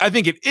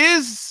it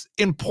is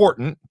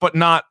important, but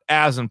not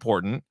as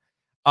important.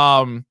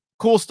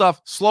 Cool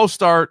stuff, slow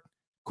start,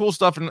 cool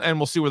stuff, and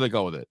we'll see where they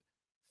go with it.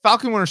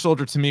 Falcon Winter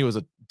Soldier to me was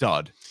a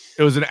dud.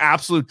 It was an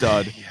absolute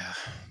dud. Yeah.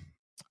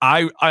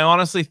 I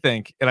honestly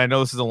think, and I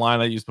know this is a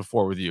line I used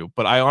before with you,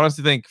 but I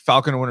honestly think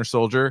Falcon and Winter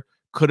Soldier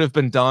could have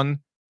been done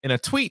in a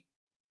tweet.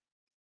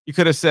 You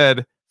could have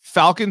said,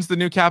 Falcon's the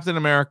new Captain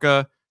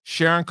America,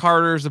 Sharon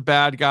Carter's a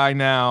bad guy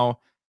now,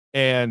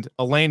 and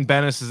Elaine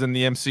Bennis is in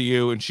the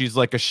MCU, and she's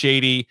like a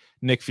shady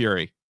Nick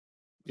Fury.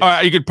 All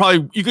right, you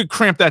could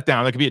cramp that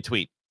down. That could be a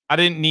tweet. I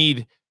didn't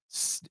need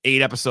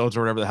 8 episodes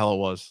or whatever the hell it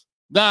was.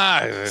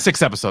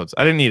 6 episodes.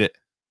 I didn't need it.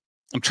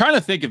 I'm trying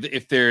to think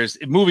if there's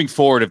moving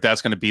forward, if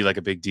that's going to be like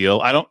a big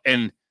deal.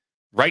 And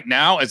right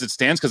now, as it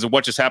stands, because of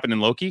what just happened in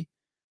Loki,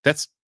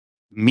 that's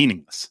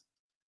meaningless.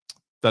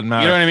 Doesn't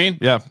matter. You know what I mean?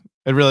 Yeah,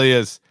 it really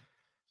is.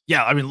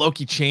 Yeah, I mean,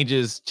 Loki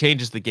changes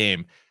the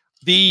game.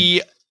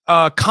 The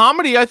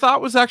comedy I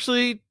thought was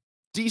actually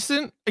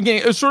decent. Again,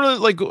 it was sort of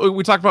like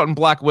we talked about in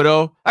Black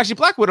Widow. Actually,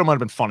 Black Widow might have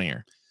been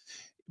funnier.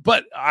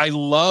 But I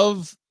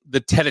love the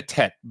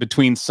tete-a-tete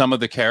between some of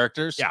the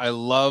characters. Yeah. I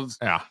love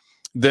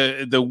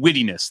the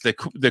wittiness,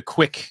 the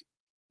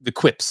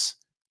quips.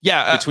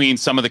 Yeah, between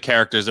some of the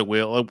characters that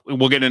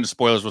we'll get into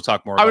spoilers. We'll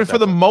talk more. I mean, for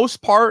the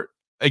most part,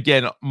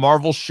 again,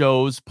 Marvel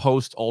shows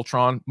post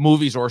Ultron,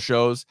 movies or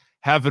shows,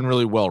 have been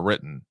really well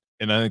written.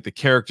 And I think the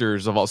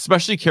characters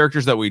especially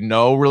characters that we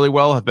know really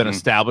well, have been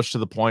established to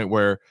the point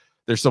where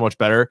they're so much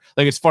better.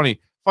 Like, it's fun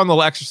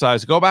little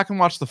exercise. Go back and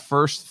watch the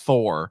first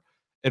Thor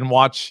and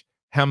watch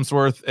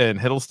Hemsworth and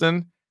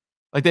Hiddleston.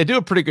 Like, they do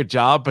a pretty good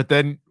job, but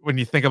then when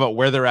you think about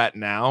where they're at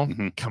now,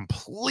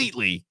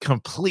 completely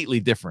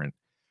different.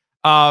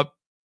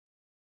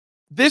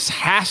 This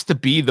has to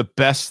be the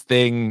best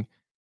thing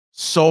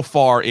so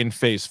far in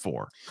Phase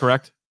 4,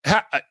 correct?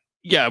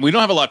 Yeah, we don't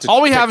have a lot to. All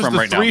we have is from the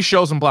right 3 now.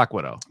 shows in Black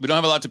Widow. We don't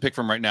have a lot to pick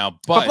from right now,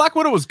 but Black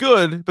Widow was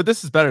good. But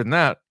this is better than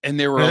that. And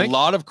there were a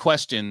lot of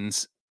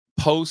questions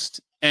post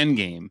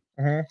Endgame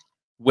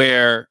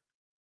where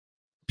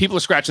people are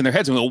scratching their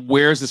heads and go,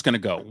 "Where is this going to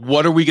go?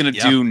 What are we going to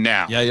do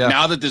now?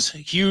 Now that this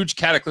huge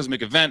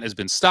cataclysmic event has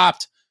been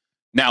stopped,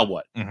 now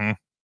what?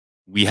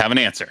 We have an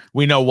answer.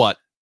 We know what."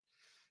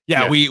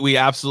 Yeah, we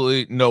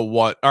absolutely know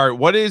what. All right,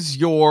 what is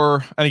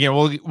your? And again,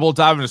 we'll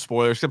dive into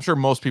spoilers. I'm sure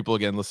most people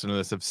again listening to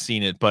this have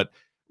seen it, but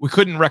we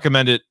couldn't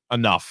recommend it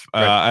enough.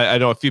 Right. I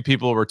know a few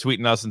people were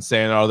tweeting us and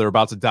saying, "Oh, they're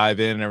about to dive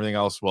in and everything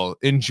else." Well,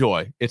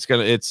 enjoy. I think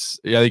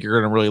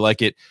you're gonna really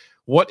like it.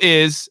 What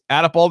is?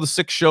 Add up all the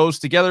 6 shows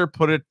together,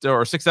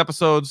 or 6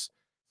 episodes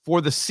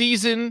for the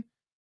season.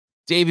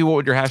 Davey, what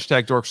would your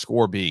hashtag dork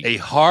score be? A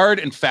hard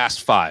and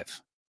fast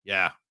 5.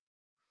 Yeah.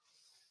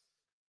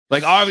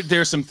 Like,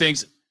 there's some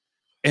things.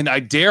 And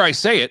I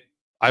say it,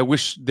 I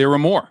wish there were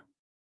more.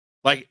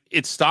 Like,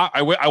 it stopped.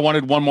 I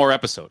wanted one more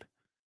episode.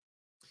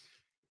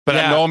 But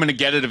I know I'm going to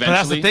get it eventually. But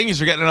that's the thing, is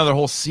you're getting another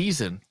whole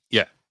season.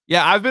 Yeah.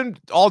 Yeah, I've been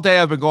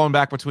going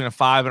back between a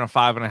 5 and a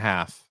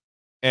 5.5.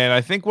 And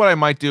I think what I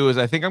might do is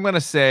I think I'm going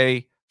to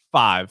say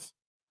 5.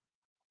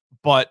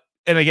 And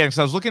again, because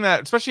I was looking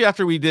at, especially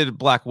after we did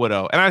Black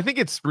Widow, and I think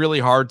it's really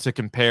hard to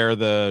compare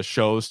the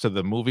shows to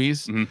the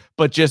movies,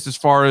 but just as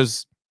far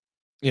as,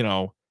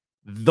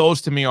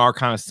 those to me are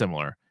kind of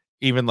similar.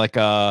 Even like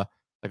a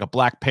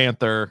Black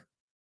Panther,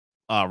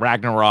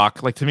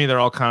 Ragnarok. Like, to me, they're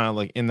all kind of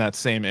like in that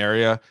same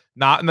area.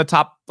 Not in the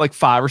top like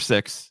 5 or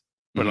 6,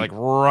 but like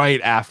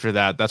right after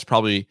that. That's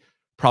probably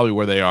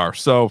where they are.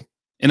 So,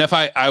 and if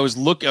I was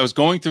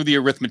going through the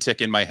arithmetic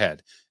in my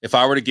head. If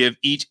I were to give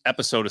each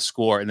episode a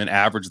score and then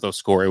average those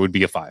score, it would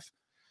be a 5.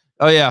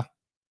 Oh yeah,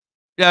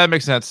 that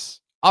makes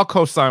sense. I'll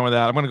co-sign with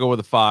that. I'm going to go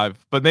with a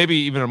 5, but maybe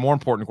even a more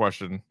important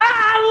question.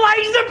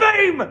 Laser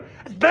beam!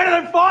 It's better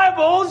than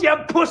fireballs, you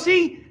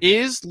pussy!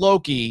 Is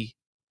Loki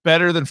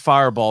better than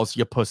fireballs,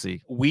 you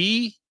pussy?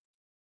 We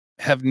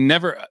have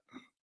never...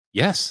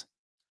 Yes.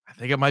 I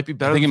think it might be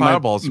better than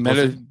fireballs.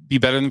 Be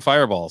better than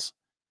fireballs.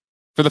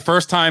 For the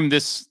first time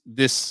this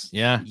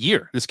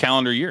year, this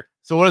calendar year.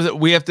 So what is it?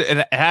 We have to...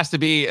 It has to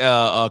be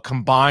a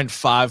combined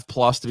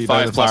 5+ to be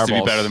better than fireballs. 5+ to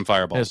be better than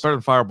fireballs. Yeah, it's better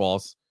than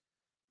fireballs.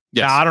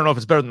 Yes. Now, I don't know if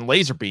it's better than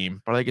laser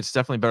beam, but I think it's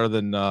definitely better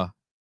than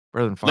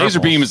fireballs. Laser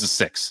beam is a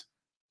 6.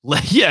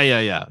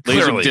 Yeah.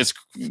 Laser disc,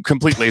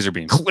 complete laser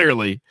beam.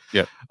 Clearly.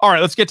 Yeah. All right,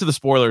 let's get to the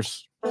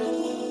spoilers.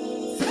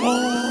 Spoilers!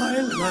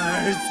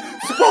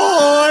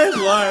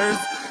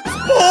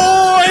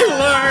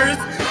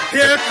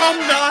 Here come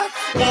the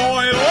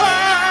spoilers!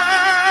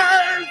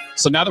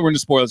 So now that we're into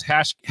spoilers,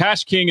 Hash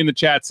King in the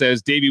chat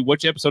says, Davey,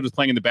 which episode is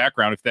playing in the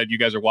background if that you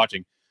guys are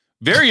watching?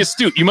 Very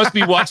astute. You must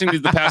be watching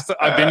the past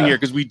I've been here,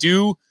 because we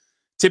do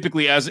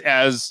typically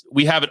as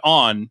we have it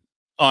on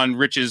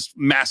Rich's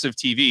massive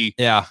TV.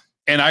 Yeah.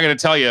 And I got to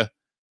tell you,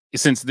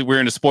 since we're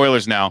into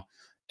spoilers now,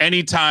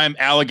 anytime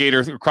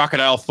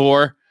Crocodile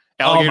Thor,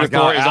 Alligator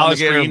Thor is on the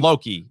screen.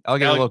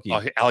 Alligator Loki.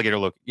 Alligator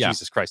Loki. Yeah.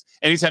 Jesus Christ.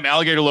 Anytime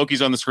Alligator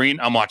Loki's on the screen,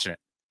 I'm watching it.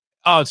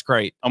 Oh, it's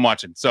great. I'm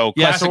watching. So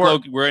Yeah, classic so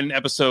Loki. We're in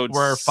episode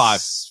we're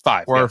 5.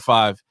 5. Or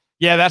 5.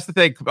 Yeah, that's the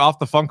thing off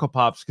the Funko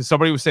Pops, because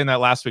somebody was saying that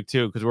last week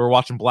too, because we were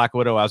watching Black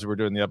Widow as we were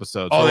doing the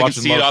episode. Oh, so they can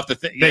see it off the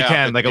thing. They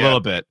can, like a little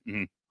bit.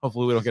 Mhm.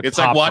 Hopefully we don't get It's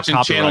like popped for watching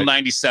Channel copyright.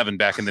 97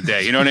 back in the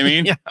day. You know what I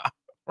mean? Yeah,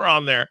 we're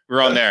on there.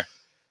 We're on there.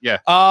 Yeah.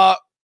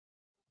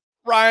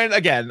 Ryan,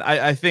 again,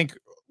 I think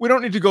we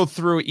don't need to go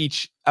through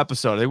each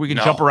episode. I think we can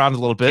No, jump around a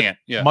little bit, can't,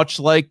 yeah. much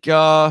like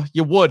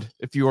you would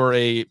if you were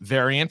a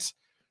variant.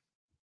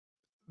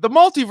 The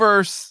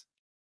multiverse,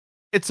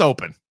 it's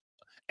open.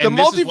 And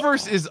the this is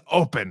multiverse is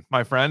open,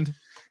 my friend.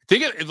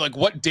 Think of like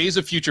what Days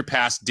of Future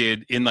Past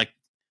did in like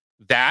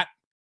that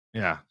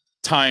Yeah.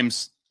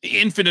 times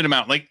infinite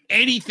amount. Like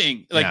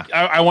anything. Like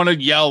I want to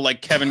yell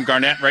like Kevin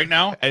Garnett right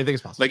now. Anything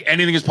is possible. Like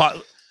anything is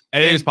possible.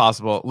 Anything is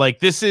possible. Like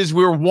we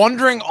were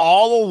wondering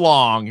all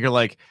along. You're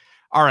like,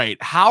 all right,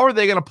 how are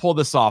they going to pull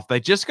this off? They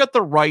just got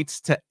the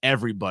rights to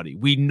everybody.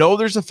 We know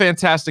there's a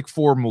Fantastic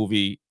Four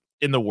movie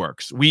in the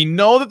works. We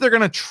know that they're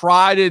going to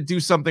try to do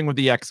something with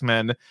the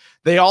X-Men.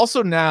 They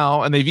also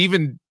now, and they've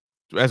even,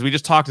 as we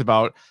just talked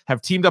about,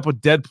 have teamed up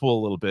with Deadpool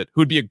a little bit,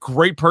 who'd be a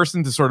great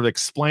person to sort of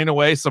explain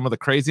away some of the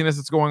craziness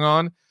that's going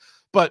on.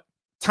 But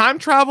time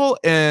travel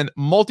and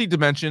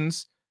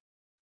multi-dimensions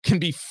can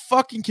be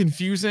fucking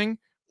confusing,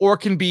 or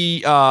can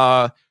be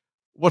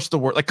what's the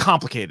word? Like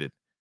complicated.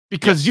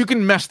 Because you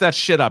can mess that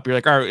shit up. You're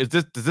like, all right,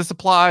 does this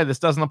apply? This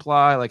doesn't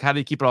apply. Like, how do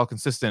you keep it all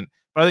consistent?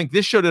 But I think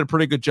this show did a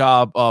pretty good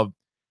job of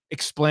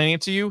explaining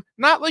it to you.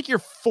 Not like you're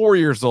 4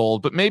 years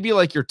old, but maybe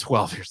like you're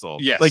 12 years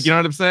old. Yes. Like, you know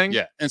what I'm saying?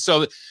 Yeah. And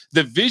so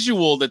the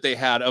visual that they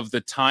had of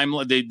the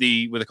timeline,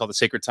 the what they call the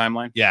sacred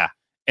timeline. Yeah.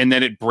 And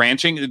then it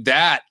branching,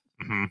 that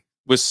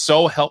was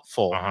so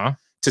helpful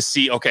to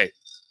see. Okay.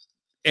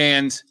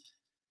 And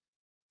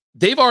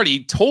they've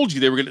already told you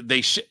they were going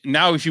to,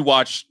 now if you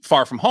watch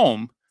Far From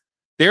Home,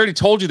 they already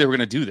told you they were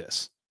going to do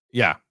this.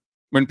 Yeah.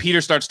 When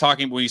Peter starts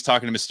talking, when he's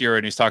talking to Mysterio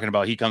and he's talking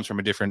about he comes from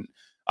a different,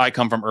 I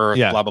come from Earth,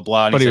 Yeah. blah, blah,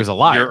 blah. And But he was like,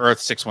 alive. You're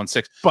Earth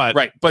 616. But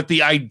Right. But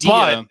the idea.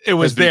 But it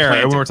was has been there, and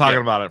we planted. were talking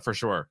Yeah. about it for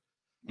sure.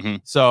 Mhm.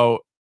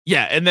 So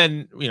yeah, and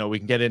then we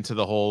can get into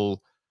the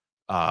whole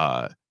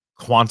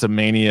Quantum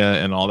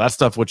Mania and all that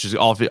stuff, which is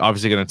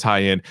obviously going to tie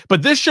in.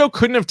 But this show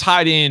couldn't have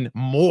tied in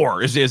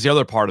more. Is the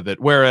other part of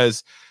it?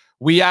 Whereas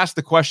we asked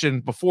the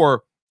question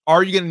before: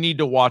 are you going to need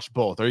to watch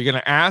both? Are you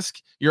going to ask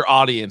your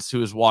audience who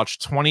has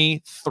watched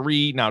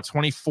 23, now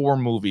 24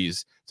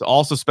 movies to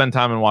also spend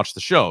time and watch the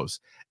shows?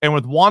 And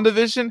with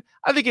WandaVision,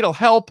 I think it'll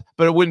help,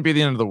 but it wouldn't be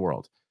the end of the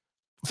world.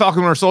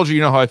 Falcon Winter Soldier,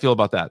 you know how I feel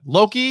about that.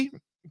 Loki,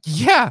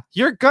 yeah,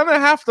 you're gonna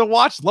have to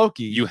watch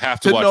Loki. You have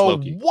to watch know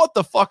Loki. what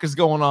the fuck is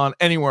going on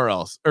anywhere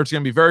else, or it's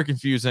gonna be very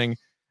confusing.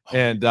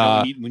 And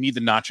we need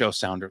the nacho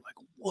sounder.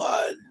 Like,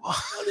 what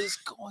is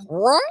going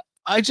on?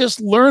 I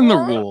just learned the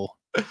rule.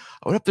 I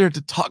went up there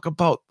to talk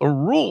about the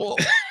rule.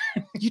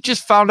 You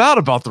just found out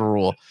about the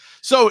rule.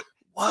 So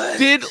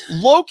did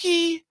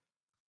Loki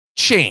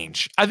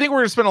change? I think we're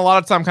going to spend a lot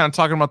of time kind of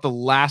talking about the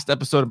last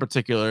episode in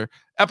particular.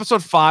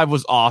 Episode 5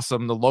 was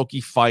awesome. The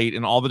Loki fight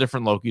and all the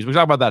different Lokis. We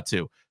talk about that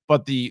too.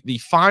 But the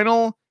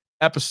final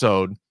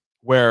episode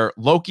where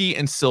Loki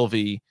and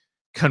Sylvie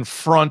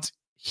confront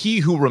He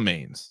Who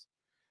Remains,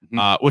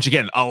 which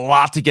again, a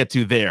lot to get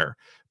to there.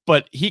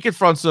 But he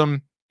confronts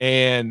him,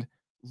 and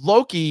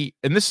Loki,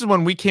 and this is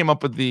when we came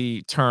up with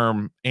the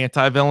term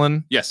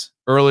anti-villain. Yes.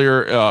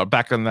 Earlier,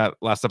 back on that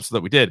last episode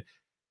that we did.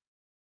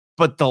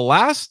 But the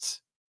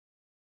last,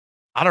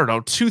 I don't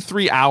know,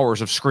 2-3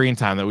 hours of screen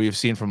time that we've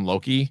seen from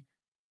Loki,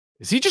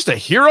 is he just a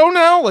hero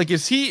now? Like,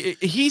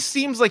 he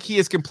seems like he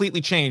has completely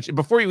changed. And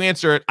before you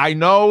answer it, I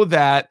know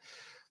that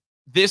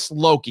this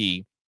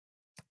Loki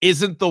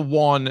isn't the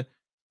one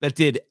that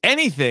did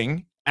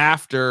anything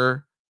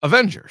after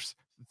Avengers.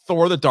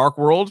 Thor: The Dark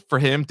World for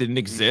him didn't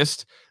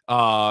exist.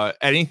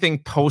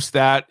 Anything post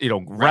that,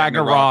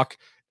 Ragnarok,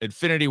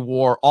 Infinity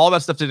War, all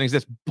that stuff didn't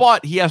exist,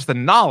 but he has the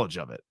knowledge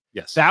of it.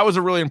 Yes. That was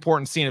a really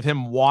important scene of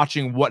him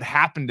watching what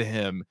happened to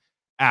him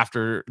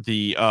after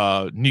the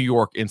New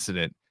York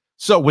incident.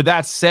 So with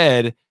that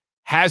said,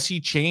 has he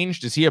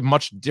changed? Does he have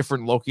much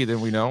different Loki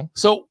than we know?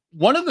 So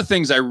one of the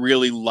things I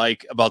really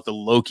like about the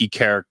Loki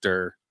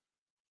character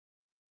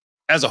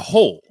as a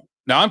whole,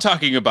 now I'm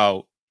talking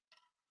about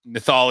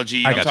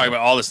mythology, I'm talking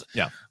about all this.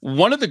 Yeah.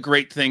 One of the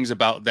great things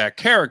about that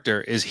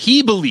character is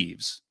he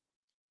believes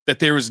that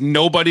there is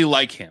nobody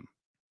like him,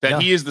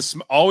 that he is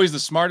always the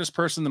smartest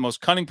person, the most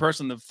cunning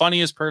person, the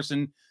funniest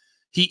person.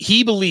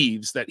 He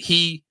believes that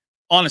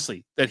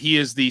honestly, that he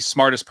is the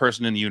smartest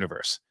person in the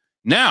universe.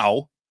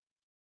 Now,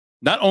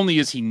 not only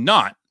is he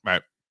not,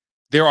 right,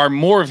 there are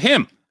more of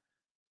him.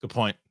 Good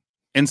point.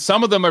 And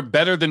some of them are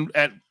better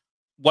at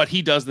what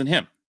he does than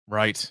him.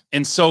 Right.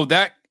 And so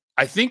that,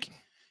 I think,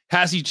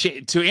 Has he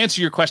to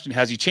answer your question,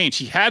 has he changed?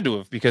 He had to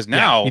have, because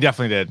now he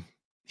definitely did.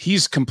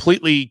 He's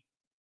completely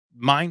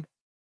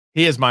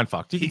He is mind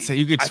fucked.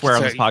 You could swear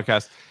on this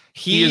podcast.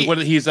 He is what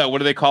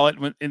do they call it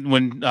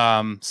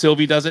when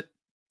Sylvie does it?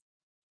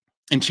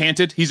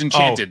 Enchanted. He's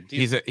enchanted.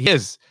 He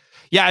is.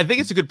 Yeah, I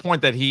think it's a good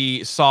point that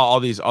he saw all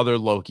these other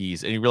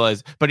Lokis and he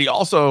realized, but he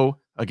also,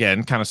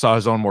 again, kind of saw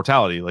his own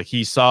mortality. Like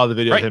he saw the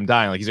video of him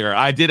dying. Like he's like,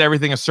 I did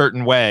everything a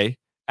certain way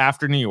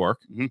after New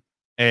York.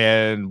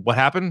 And what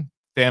happened?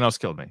 Thanos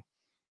killed me.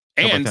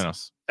 And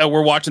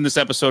we're watching this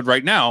episode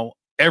right now.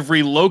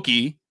 Every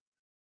Loki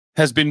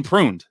has been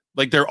pruned.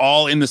 Like they're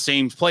all in the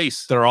same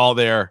place. They're all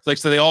there. Like,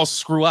 so they all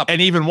screw up.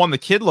 And even the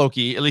kid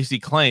Loki, at least he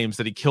claims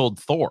that he killed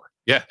Thor.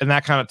 Yeah. And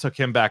that kind of took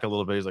him back a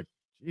little bit. He's like,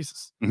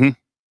 Jesus.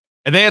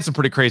 And they had some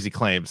pretty crazy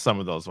claims, some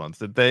of those ones,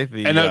 did they?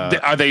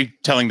 Are they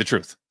telling the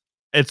truth?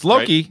 It's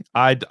Loki.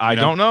 Right? I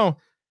don't know.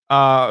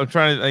 I'm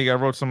trying to, I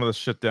wrote some of this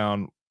shit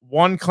down.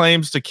 One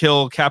claims to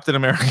kill Captain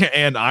America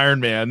and Iron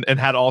Man and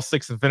had all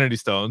 6 Infinity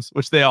Stones,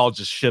 which they all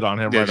just shit on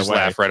him right away.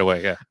 Laugh right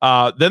away,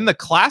 yeah. Then the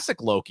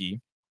classic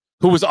Loki,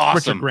 who was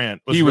awesome. Richard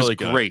Grant was he really was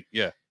good. Great,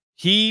 yeah.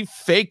 He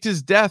faked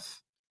his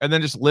death and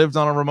then just lived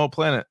on a remote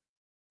planet.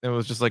 It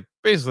was just like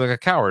basically like a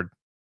coward.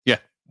 Yeah.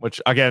 Which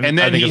again, and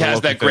then he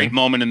has that great thing.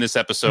 moment in this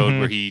episode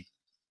where he,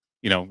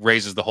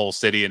 raises the whole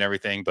city and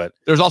everything. But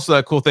there's also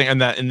that cool thing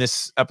in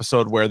this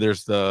episode where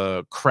there's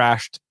the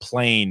crashed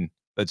plane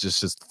that's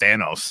just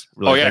Thanos.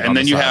 Really and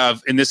then you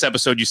have in this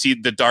episode, you see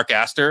the Dark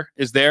Aster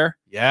is there.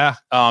 Yeah.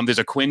 There's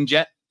a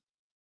Quinjet.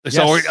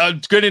 So we're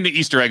good into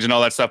Easter eggs and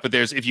all that stuff. But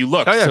if you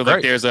look,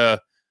 like there's a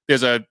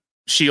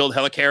Shield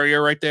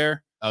helicarrier right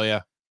there. Oh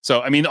yeah.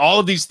 So I mean, all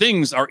of these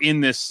things are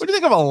in this. What do you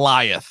think of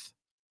Alioth?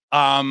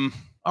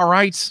 All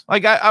right.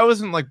 Like I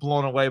wasn't like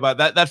blown away by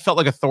that. That felt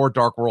like a Thor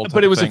Dark World.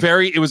 But it was a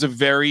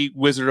very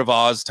Wizard of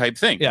Oz type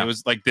thing. Yeah. It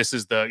was like, this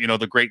is the,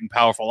 the great and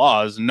powerful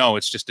Oz. No,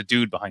 it's just a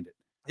dude behind it.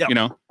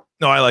 Yeah.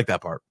 No, I like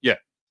that part. Yeah.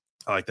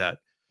 I like that.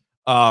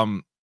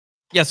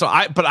 Yeah. So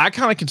I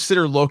kind of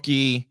consider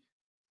Loki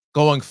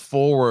going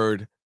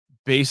forward,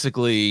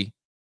 basically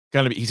he's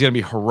going to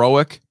be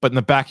heroic, but in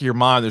the back of your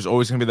mind, there's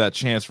always going to be that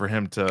chance for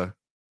him to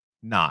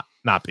not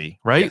be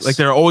right. Yes. Like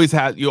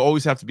you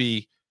always have to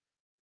be,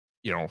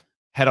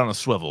 head on a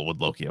swivel with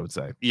Loki, I would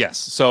say. Yes.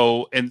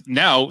 So, and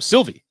now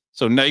Sylvie.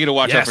 So now you got to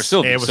watch out for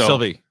Sylvie. It was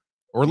Sylvie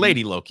or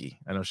Lady Loki.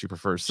 I know she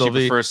prefers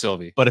Sylvie. She prefers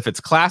Sylvie. But if it's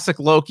classic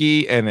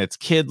Loki and it's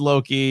kid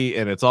Loki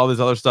and it's all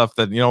this other stuff,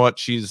 then you know what?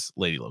 She's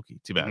Lady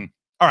Loki. Too bad.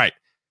 All right.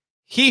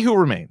 He Who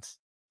Remains.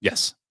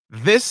 Yes.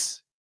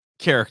 This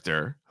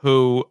character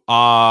who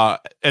at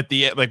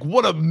the end, like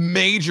what a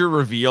major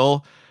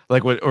reveal.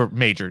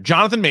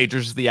 Jonathan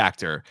Majors is the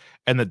actor,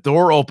 and the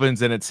door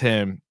opens and it's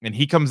him, and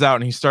he comes out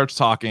and he starts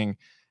talking,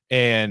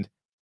 and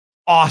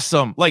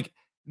awesome. Like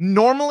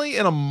normally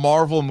in a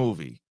Marvel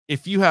movie,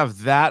 if you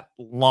have that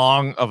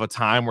long of a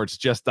time where it's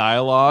just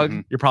dialogue,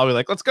 you're probably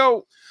like, let's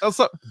go.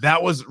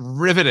 That was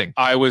riveting.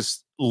 I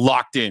was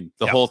locked in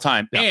the whole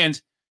time. Yep.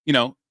 And,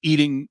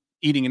 eating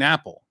an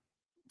apple,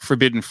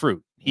 forbidden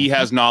fruit. He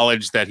has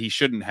knowledge that he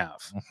shouldn't have.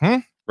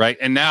 Right.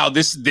 And now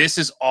this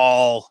is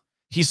all.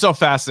 He's so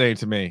fascinating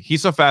to me.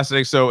 He's so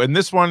fascinating. So in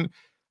this one,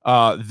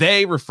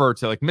 they refer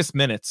to like Miss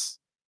Minutes,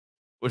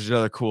 which is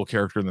another cool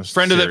character in this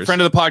friend series. of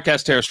the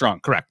podcast, Tara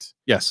Strong. Correct.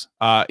 Yes.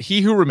 He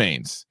Who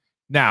Remains.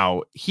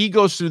 Now he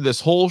goes through this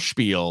whole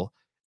spiel,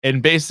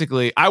 and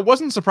basically, I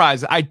wasn't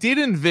surprised. I did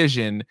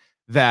envision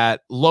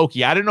that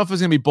Loki. I didn't know if it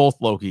was gonna be both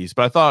Lokis,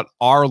 but I thought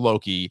our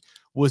Loki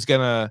was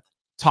gonna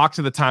talk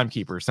to the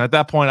timekeepers. And at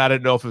that point, I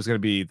didn't know if it was gonna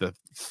be the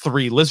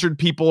 3 lizard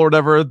people or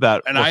whatever.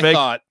 And I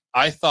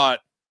thought.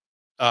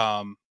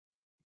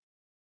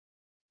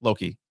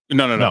 Loki.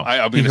 No.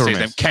 I'm going to say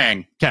his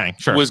name. Kang,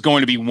 sure. Was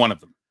going to be one of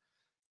them.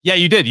 Yeah,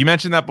 you did. You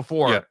mentioned that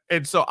before. Yeah.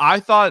 And so I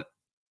thought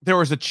there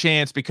was a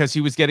chance because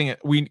he was getting it.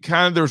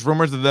 There was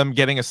rumors of them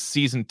getting a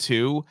season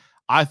 2.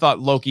 I thought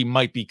Loki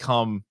might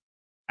become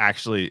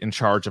actually in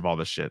charge of all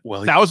this shit.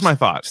 Well, that was my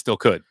thought. Still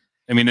could.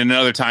 I mean, in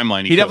another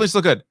timeline, he definitely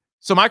still could.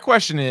 So my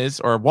question is,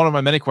 or one of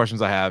my many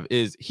questions I have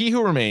is, He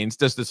Who Remains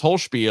does this whole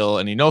spiel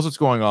and he knows what's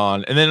going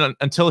on. And then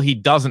until he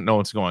doesn't know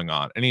what's going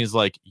on. And he's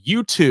like,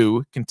 you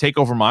two can take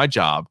over my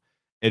job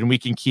and we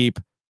can keep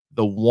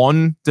the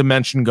one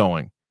dimension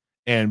going.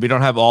 And we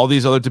don't have all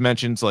these other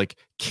dimensions like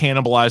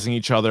cannibalizing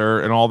each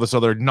other and all this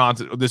other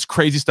nonsense, this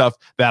crazy stuff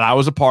that I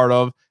was a part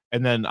of.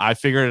 And then I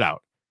figured it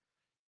out.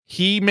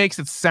 He makes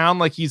it sound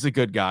like he's a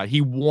good guy. He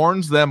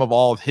warns them of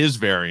all of his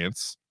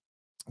variants,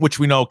 which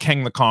we know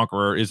Kang the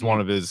Conqueror is one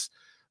of his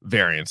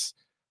variants.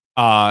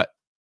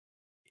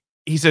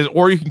 He says,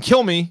 or you can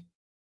kill me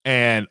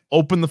and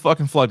open the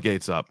fucking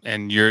floodgates up.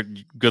 And you're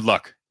good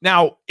luck.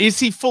 Now, is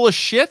he full of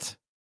shit?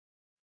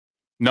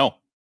 No.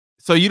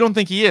 So you don't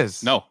think he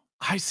is? No.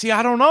 I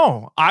don't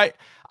know. I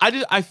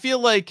feel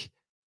like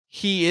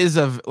he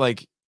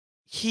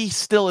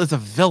still is a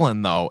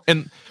villain though.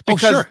 And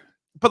because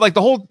but like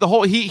the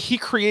whole he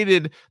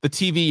created the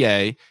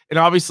TVA, and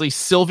obviously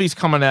Sylvie's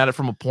coming at it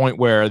from a point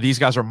where these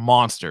guys are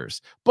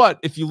monsters. But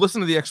if you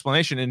listen to the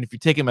explanation and if you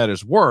take him at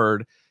his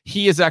word,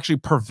 he has actually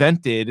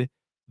prevented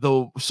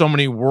so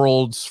many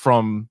worlds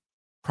from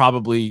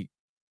probably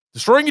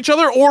destroying each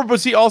other, or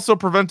was he also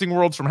preventing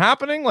worlds from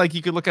happening? Like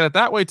you could look at it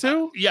that way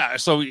too. Yeah.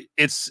 So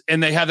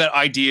and they have that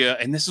idea,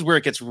 and this is where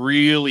it gets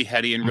really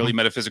heady and really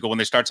metaphysical when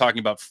they start talking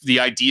about the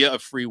idea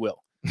of free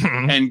will.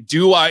 And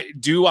do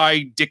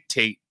I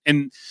dictate?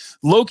 And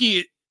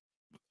Loki,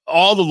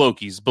 all the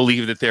Lokis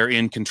believe that they're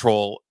in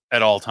control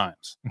at all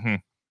times.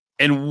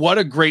 And what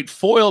a great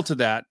foil to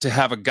that, to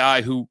have a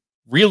guy who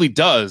really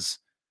does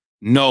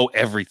know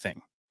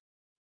everything,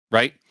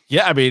 right?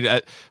 Yeah, I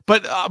mean,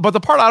 but the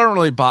part I don't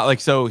really buy, like,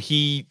 so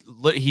he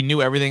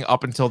knew everything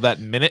up until that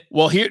minute.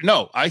 Well,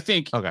 I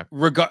think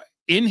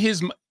in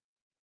his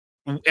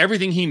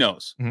everything he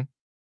knows,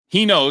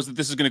 he knows that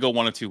this is going to go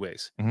one of two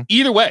ways.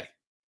 Either way,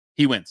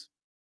 he wins.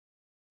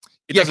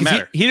 It doesn't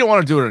matter. He didn't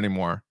want to do it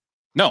anymore.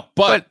 No,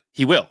 but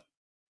he will.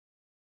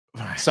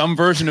 Some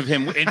version of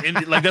him,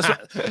 and like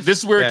this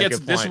is where it gets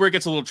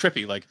a little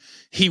trippy. Like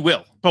he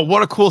will. But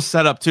what a cool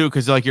setup too,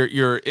 because like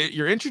you're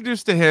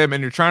introduced to him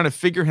and you're trying to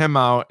figure him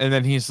out, and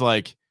then he's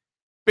like,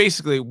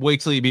 basically, wait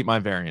till you beat my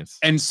variants.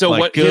 And so like,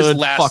 what his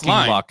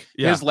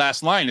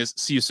last line is,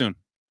 "See you soon."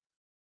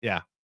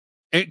 Yeah.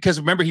 Because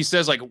remember, he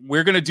says, like,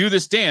 we're going to do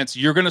this dance.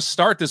 You're going to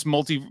start this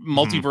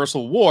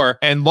multiversal war.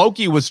 And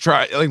Loki was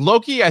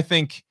Loki, I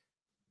think,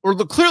 or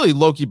clearly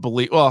Loki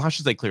believed. Well, I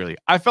should say clearly.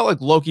 I felt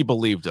like Loki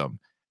believed him.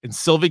 And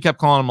Sylvie kept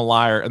calling him a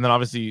liar. And then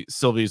obviously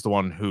Sylvie's the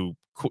one who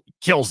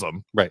kills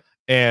him. Right.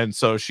 And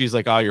so she's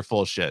like, oh, you're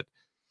full of shit.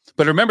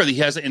 But remember that he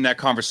has in that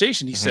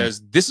conversation, he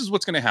says, this is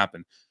what's going to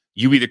happen.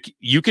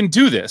 You can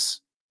do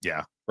this.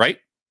 Yeah. Right.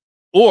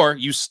 Or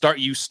you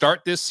start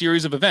this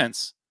series of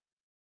events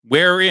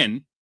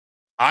wherein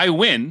I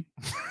win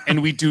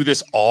and we do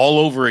this all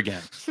over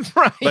again.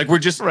 Right. Like we're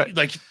just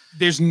like,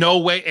 there's no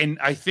way. And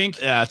I think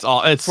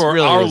it's for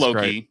really our Loki.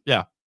 Great.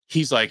 Yeah.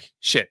 He's like,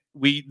 shit,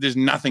 there's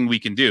nothing we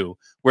can do.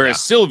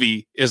 Whereas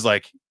Sylvie is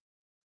like,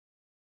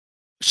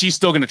 she's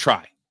still going to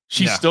try.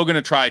 She's still going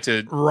to try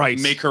to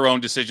make her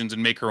own decisions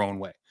and make her own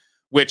way,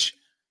 which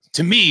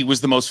to me was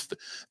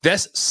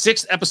this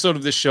 6th episode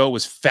of this show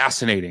was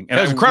fascinating. And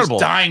it was incredible.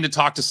 Was dying to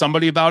talk to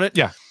somebody about it.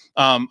 Yeah.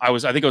 I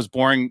think I was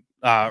boring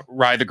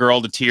Ride the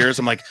Girl to tears.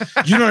 I'm like,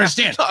 you don't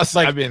understand.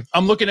 Like, I mean,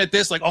 I'm looking at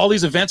this, like all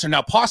these events are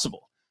now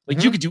possible.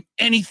 Like you could do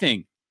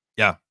anything.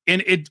 Yeah.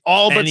 And it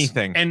all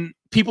anything. And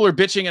people are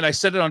bitching, and I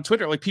said it on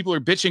Twitter, like people are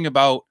bitching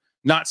about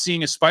not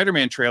seeing a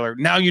Spider-Man trailer.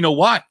 Now you know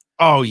why.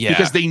 Oh, yeah.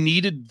 Because they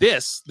needed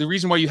this. The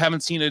reason why you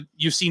haven't seen it,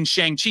 you've seen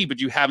Shang-Chi, but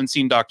you haven't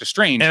seen Doctor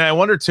Strange. And I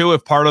wonder, too,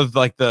 if part of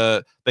like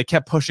they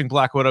kept pushing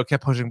Black Widow,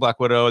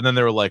 and then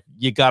they were like,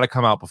 you got to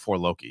come out before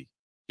Loki.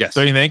 Yes.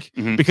 Don't you think?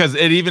 Because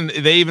they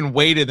even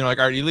waited. They're like,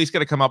 all right, you at least got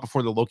to come out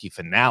before the Loki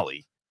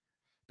finale,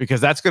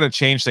 because that's going to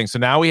change things. So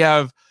now we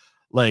have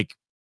like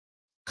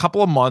a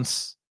couple of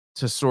months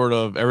to sort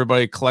of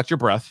everybody collect your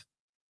breath.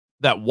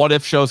 That What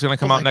If show is going to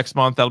come out next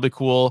month. That'll be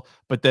cool.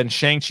 But then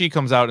Shang-Chi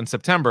comes out in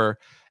September,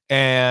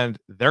 and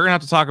they're going to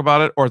have to talk about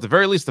it, or at the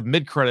very least, the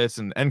mid credits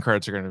and end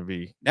credits are going to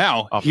be.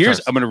 Now, I'm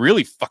going to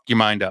really fuck your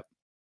mind up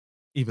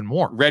even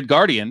more. Red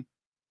Guardian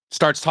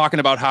starts talking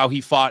about how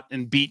he fought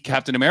and beat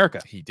Captain America.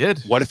 He did.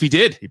 What if he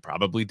did? He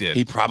probably did.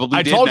 He probably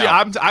I did. Told you,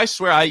 I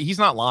swear, he's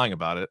not lying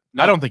about it.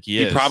 No, I don't think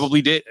he is. He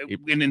probably did.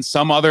 And in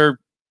some other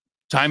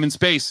time and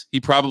space,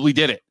 he probably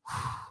did it.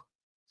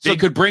 They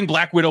could bring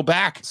Black Widow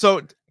back.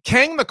 So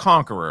Kang the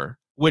Conqueror,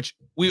 which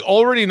we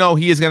already know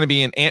he is going to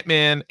be in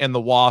Ant-Man and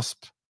the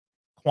Wasp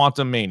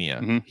Quantum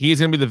Mania. He's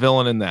going to be the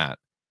villain in that.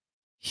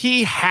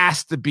 He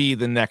has to be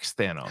the next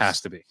Thanos. Has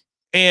to be.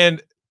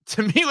 And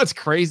to me, what's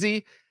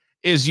crazy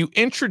is you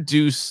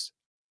introduce,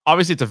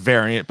 obviously it's a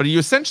variant, but you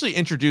essentially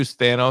introduce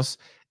Thanos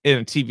in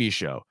a TV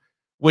show,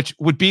 which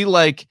would be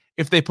like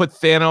if they put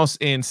Thanos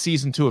in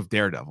season 2 of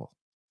Daredevil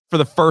for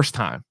the first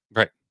time.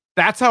 Right.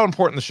 That's how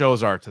important the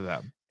shows are to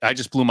them. I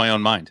just blew my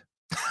own mind.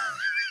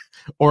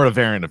 Or a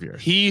variant of yours.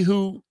 He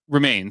Who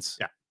Remains,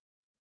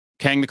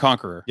 Kang the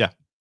Conqueror,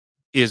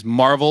 is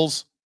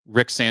Marvel's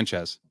Rick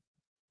Sanchez.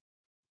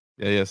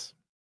 Yeah, he is.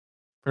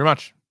 Pretty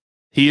much.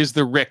 He is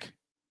the Rick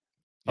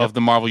of the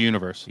Marvel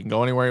universe. He can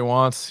go anywhere he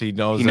wants. He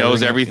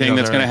knows everything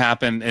that's going to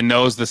happen, and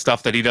knows the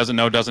stuff that he doesn't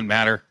know doesn't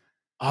matter.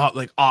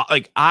 Like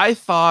I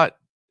thought,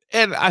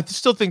 and I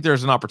still think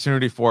there's an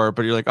opportunity for it,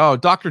 but you're like, oh,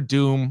 Dr.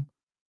 Doom,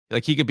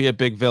 like he could be a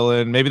big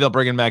villain. Maybe they'll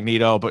bring in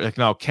Magneto, but like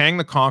no, Kang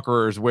the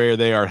Conqueror is where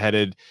they are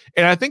headed.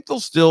 And I think they'll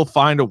still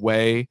find a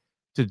way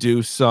to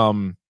do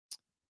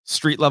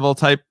street level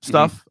type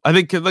stuff. I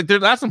think like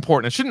that's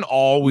important. It shouldn't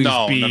always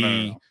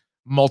be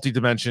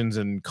multi-dimensions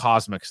and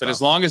cosmic stuff. But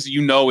as long as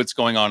you know what's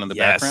going on in the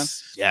background.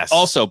 Yes.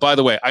 Also, by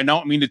the way, I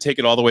don't mean to take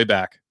it all the way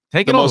back.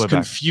 The most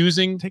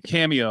confusing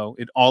cameo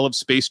in all of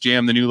Space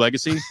Jam: The New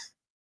Legacy.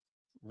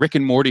 Rick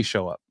and Morty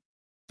show up.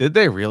 Did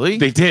they really?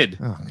 They did.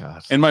 Oh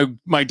god. And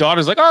my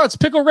daughter's like, "Oh, it's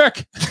Pickle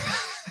Rick."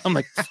 I'm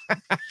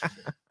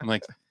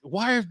like,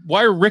 why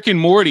are Rick and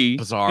Morty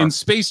bizarre in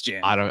Space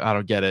Jam? I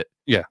don't get it.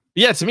 Yeah.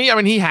 Yeah, to me, I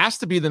mean, he has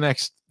to be the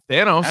next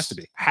Thanos. Has to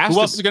be. Who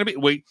else is it going to be?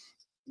 Wait,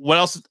 what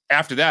else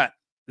after that?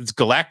 It's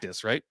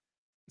Galactus, right?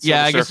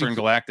 Yeah, I guess Surfer and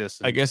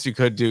Galactus. I guess you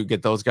could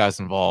get those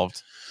guys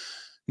involved.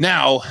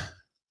 Now,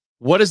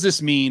 what does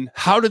this mean?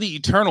 How do the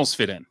Eternals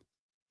fit in?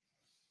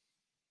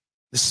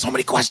 There's so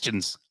many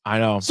questions. I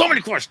know. So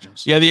many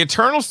questions. Yeah, the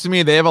Eternals, to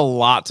me, they have a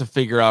lot to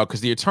figure out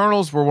because the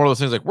Eternals were one of those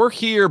things like, we're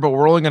here, but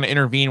we're only going to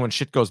intervene when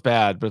shit goes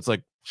bad. But it's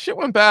like, shit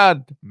went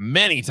bad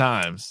many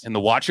times. And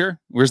the Watcher?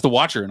 Where's the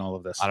Watcher in all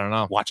of this? I don't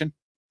know. Watching?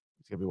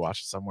 He's going to be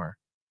watching somewhere.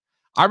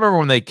 I remember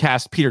when they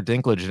cast Peter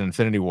Dinklage in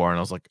Infinity War, and I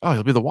was like, oh,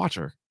 he'll be the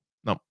Watcher.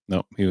 No,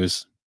 he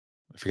was,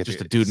 I forget.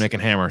 Just a dude making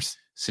hammers.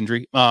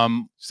 Sindri.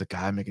 Just a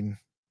guy making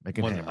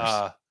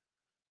hammers.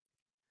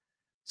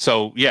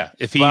 So yeah,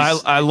 if he's,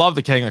 but I love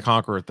the King the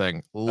Conqueror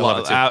thing.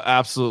 Love it.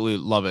 Absolutely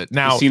love it.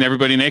 Now, you've seen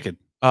everybody naked.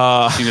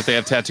 Seen if they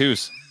have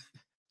tattoos.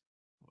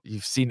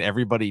 You've seen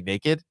everybody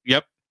naked.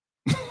 Yep.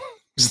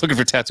 Just looking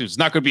for tattoos.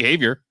 Not good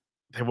behavior.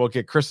 They won't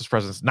get Christmas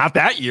presents. Not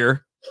that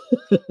year.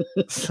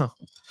 So,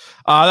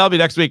 that'll be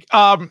next week.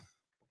 All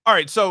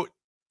right. So,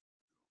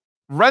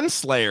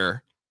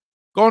 Renslayer.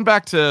 Going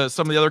back to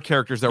some of the other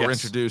characters that were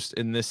introduced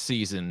in this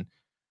season,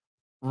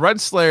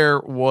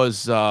 Renslayer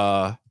was.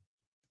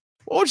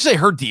 What would you say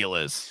her deal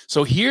is?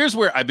 So here's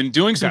where I've been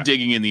doing some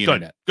digging in the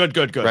internet.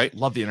 Good. Right?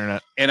 Love the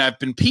internet. And I've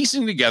been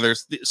piecing together.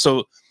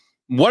 So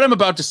what I'm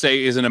about to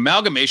say is an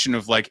amalgamation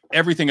of like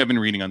everything I've been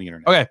reading on the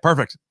internet. Okay,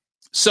 perfect.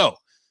 So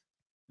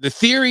the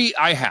theory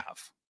I have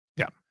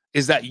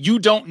is that you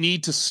don't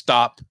need to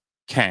stop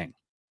Kang.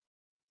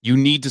 You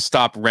need to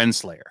stop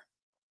Renslayer.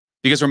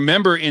 Because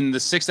remember in the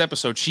 6th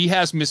episode, she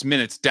has Miss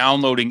Minutes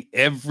downloading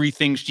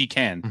everything she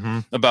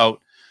can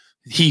about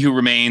He Who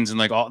Remains and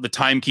like all the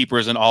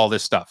timekeepers and all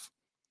this stuff.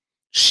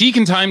 She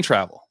can time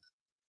travel.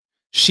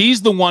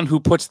 She's the one who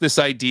puts this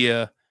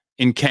idea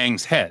in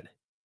Kang's head.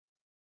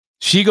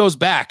 She goes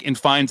back and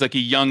finds like a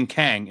young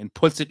Kang and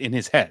puts it in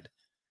his head.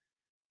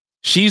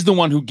 She's the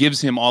one who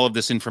gives him all of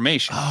this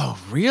information. Oh,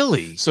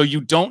 really? So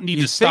you don't need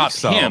to stop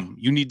him.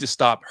 You need to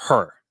stop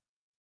her.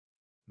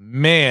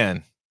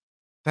 Man,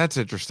 that's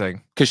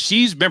interesting. Because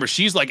she's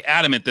like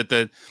adamant that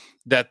the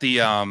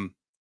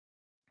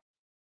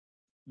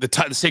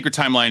sacred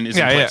timeline is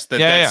in place,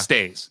 that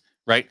stays,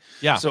 right?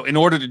 Yeah. So in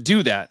order to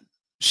do that,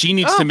 she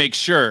needs to make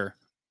sure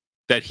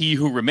that He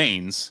Who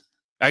Remains.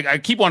 I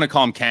keep wanting to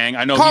call him Kang.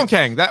 I know. Call him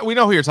Kang. That we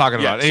know who you're talking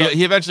about. So,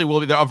 he eventually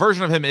will be there. A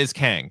version of him is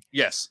Kang.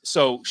 Yes.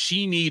 So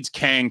she needs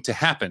Kang to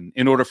happen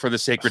in order for the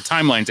sacred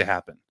timeline to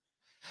happen.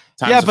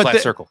 Time's a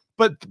flat circle.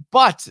 But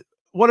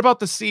what about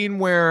the scene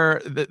where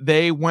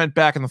they went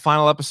back in the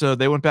final episode?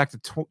 They went back to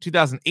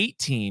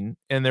 2018,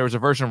 and there was a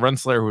version of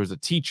Renslayer who was a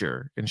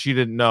teacher, and she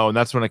didn't know, and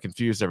that's when it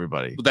confused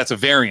everybody. But that's a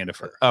variant of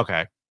her.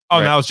 Okay. Oh,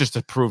 right. That was just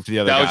to prove to the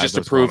other guy. That was just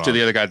to prove to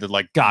the other guy that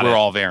like we're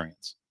all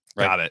variants.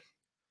 Right? Got it.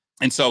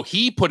 And so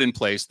he put in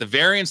place the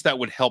variants that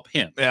would help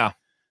him. Yeah.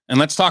 And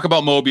let's talk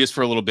about Mobius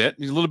for a little bit.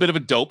 He's a little bit of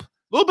a dope.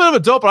 But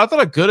I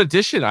thought a good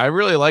addition. I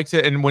really liked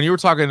it. And when you were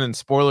talking in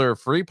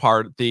spoiler-free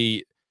part,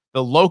 the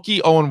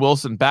Loki Owen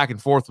Wilson back and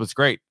forth was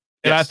great.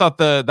 And I thought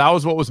that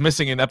was what was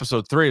missing in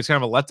episode 3. It's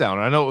kind of a letdown.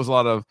 And I know it was a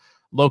lot of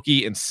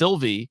Loki and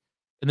Sylvie,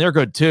 and they're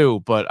good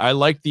too, but I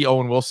like the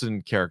Owen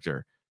Wilson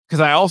character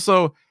because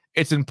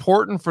it's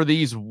important for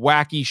these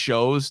wacky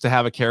shows to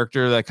have a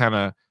character that kind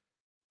of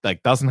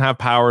like doesn't have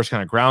powers,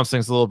 kind of grounds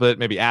things a little bit,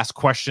 maybe ask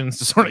questions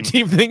to sort of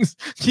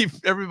keep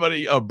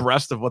everybody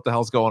abreast of what the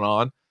hell's going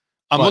on.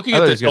 I'm looking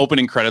at the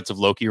opening credits of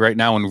Loki right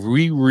now, and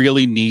we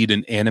really need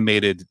an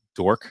animated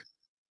dork.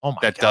 Oh my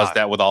God. Does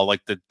that with all like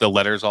the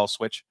letters all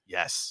switch.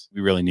 Yes, we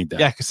really need that.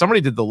 Yeah, because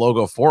somebody did the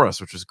logo for us,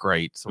 which was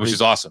great. Which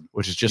is awesome.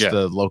 Which is just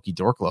the Loki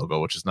dork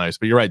logo, which is nice.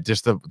 But you're right,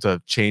 just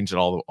to change it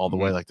all the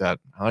way like that.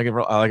 I like it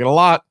a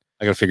lot.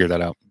 I gotta figure that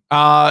out.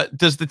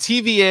 Does the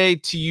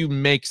TVA to you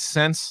make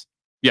sense?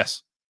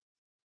 Yes.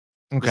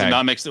 Okay. Does it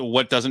not make sense?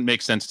 What doesn't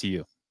make sense to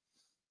you?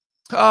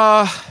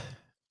 I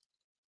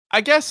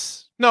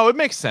guess no, it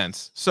makes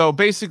sense. So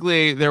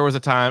basically, there was a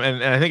time,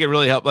 and I think it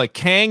really helped. Like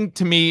Kang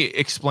to me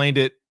explained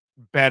it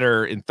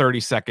better in 30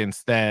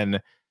 seconds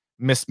than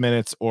Miss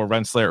Minutes or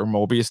Renslayer or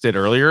Mobius did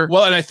earlier.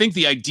 Well, and I think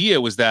the idea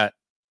was that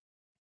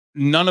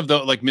none of the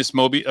like Miss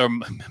Minutes,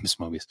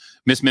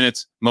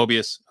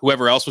 Mobius,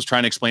 whoever else was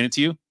trying to explain it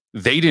to you,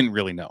 they didn't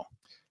really know.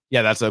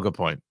 Yeah, that's a good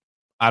point.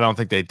 I don't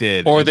think they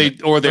did. Or they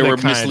were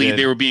misleading.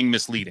 They were being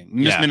misleading.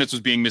 Miss Minutes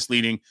was being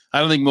misleading. I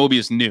don't think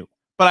Mobius knew.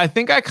 But I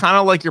think I kind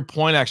of like your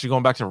point, actually,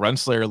 going back to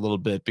Renslayer a little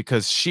bit,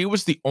 because she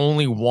was the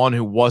only one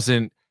who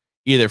wasn't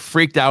either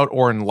freaked out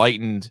or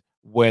enlightened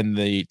when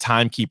the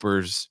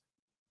timekeepers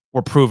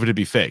were proven to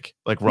be fake,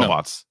 like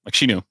robots. No, like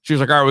she knew. She was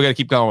like, all right, we got to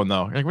keep going,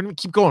 though. You're like, we're going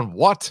to keep going.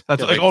 What?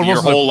 That's like your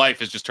whole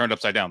life is just turned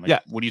upside down.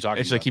 Like, what are you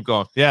talking about? Keep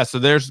going. Yeah, so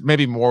there's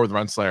maybe more with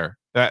Renslayer.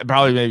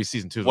 Probably maybe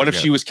season 2. What if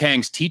she was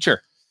Kang's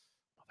teacher?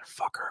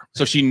 Motherfucker.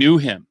 So she knew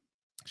him.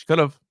 She could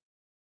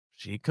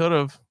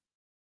have.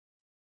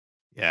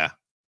 Yeah.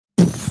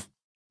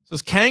 So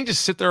does Kang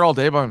just sit there all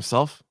day by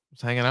himself,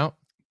 just hanging out?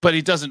 But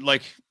he doesn't,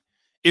 like,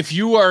 if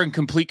you are in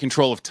complete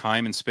control of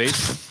time and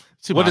space,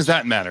 what does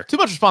that matter? Too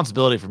much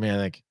responsibility for me, I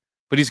think.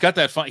 But he's got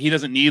that fun. He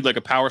doesn't need like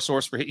a power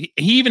source for. He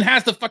even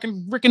has the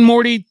fucking Rick and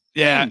Morty.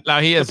 Yeah, no,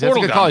 he is. That's a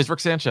good call. He's Rick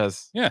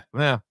Sanchez. Yeah,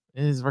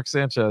 he's Rick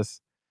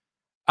Sanchez.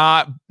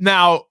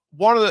 Now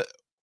one of the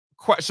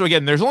so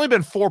again, there's only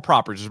been 4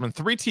 properties. There's been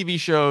 3 TV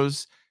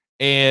shows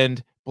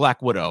and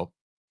Black Widow.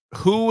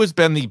 Who has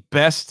been the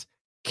best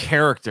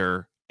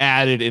character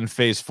added in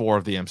Phase 4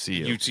 of the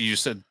MCU? You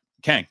said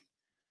Kang.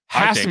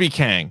 Has to be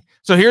Kang.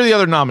 So here are the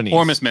other nominees.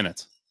 Or Miss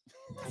Minutes.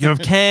 You have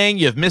Kang,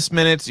 you have Miss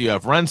Minutes, you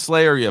have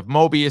Renslayer, you have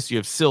Mobius, you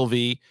have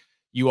Sylvie.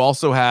 You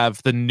also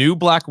have the new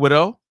Black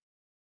Widow,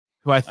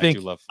 who I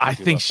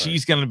think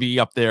she's going to be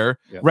up there.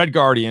 Yep. Red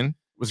Guardian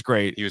was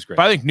great. He was great.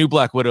 But I think new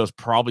Black Widow is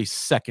probably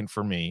second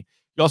for me.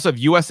 You also have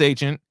U.S.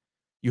 Agent.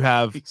 You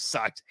have he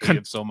sucked. Hate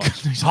him so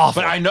much. He's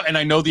awful. But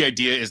I know the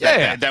idea is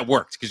that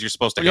worked because you're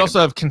supposed to. You also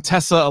have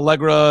Contessa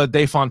Allegra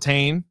de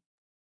Fontaine.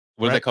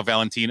 What do they call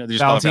Valentina?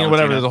 Valentina,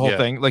 whatever. There's a whole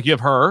thing. Like you have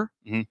her.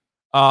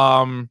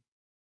 Mm-hmm.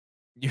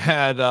 You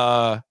had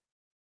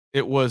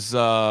it was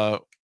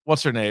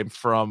what's her name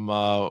from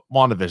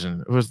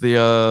WandaVision?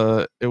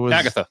 It was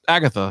Agatha.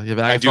 Agatha. You have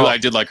Agatha. I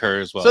did like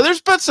her as well. So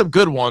there's been some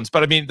good ones,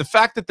 but I mean the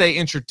fact that they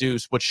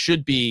introduced what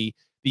should be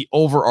the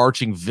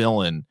overarching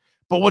villain.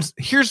 But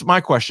here's my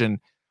question.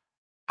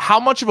 How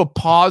much of a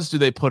pause do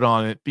they put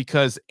on it?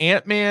 Because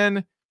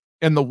Ant-Man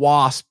and the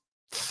Wasp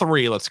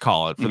 3, let's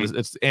call it, for this,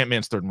 it's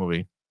Ant-Man's 3rd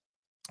movie,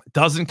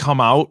 doesn't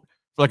come out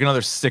for like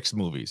another 6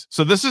 movies.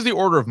 So this is the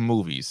order of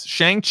movies: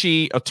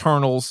 Shang-Chi,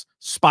 Eternals,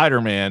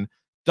 Spider-Man,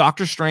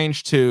 Doctor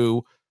Strange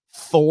 2,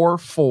 Thor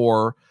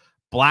 4,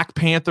 Black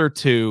Panther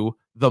 2,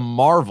 The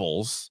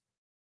Marvels.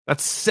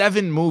 That's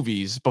 7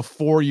 movies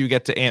before you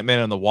get to Ant-Man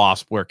and the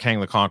Wasp, where Kang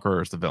the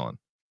Conqueror is the villain.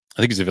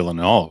 I think he's a villain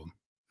in all of them.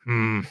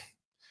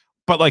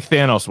 But like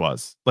Thanos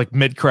was, like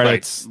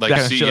mid-credits, right.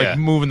 Like, like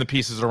moving the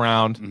pieces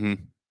around. Mm-hmm.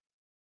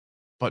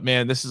 But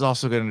man, this is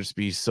also going to just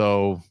be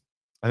so.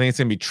 I think it's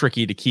going to be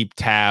tricky to keep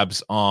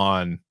tabs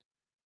on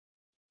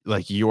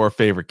like your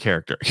favorite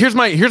character. Here's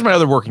my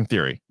other working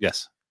theory.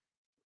 Yes,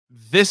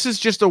 this is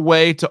just a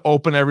way to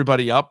open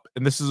everybody up,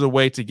 and this is a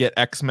way to get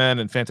X-Men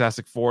and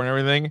Fantastic Four and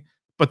everything.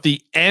 But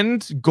the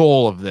end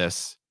goal of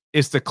this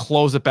is to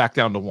close it back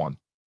down to 1.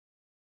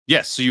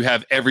 Yes, so you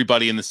have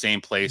everybody in the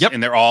same place,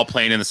 and they're all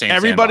playing in the same.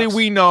 Everybody sandbox.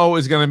 We know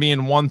is going to be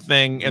in one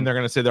thing, and they're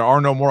going to say there are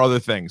no more other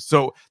things.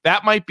 So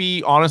that might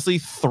be honestly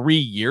 3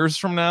 years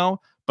from now,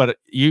 but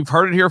you've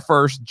heard it here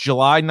first.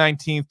 July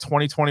 19th,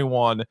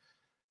 2021.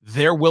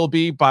 There will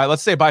be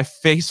by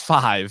Phase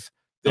 5.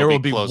 There will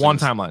be one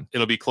timeline.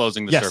 It'll be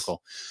closing the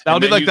circle. That'll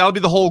be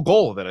the whole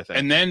goal of it, I think.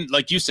 And then,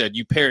 like you said,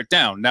 you pare it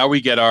down. Now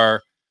we get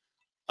our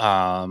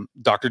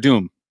Doctor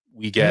Doom.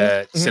 We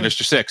get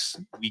Sinister Six.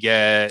 We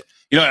get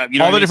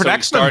all the different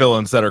X-Men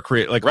villains that are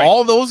created. Like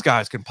all those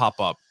guys can pop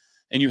up.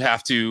 And you're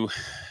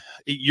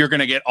going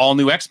to get all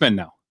new X-Men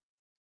now.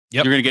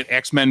 Yep. You're going to get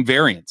X-Men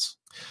variants.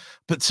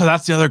 But so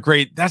that's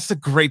the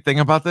great thing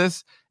about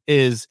this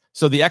is,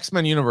 so the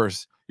X-Men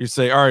universe, you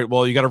say, all right,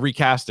 well, you got to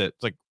recast it.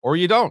 It's like, or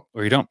you don't,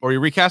 or you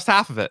recast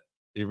half of it.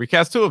 You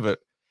recast 2 of it.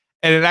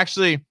 And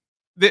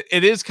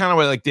it is kind of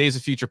what like Days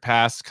of Future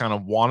Past kind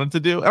of wanted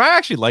to do. And I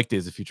actually like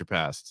Days of Future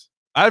Past.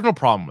 I have no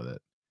problem with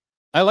it.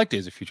 I like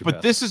Days of Future Past.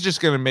 But this is just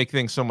going to make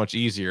things so much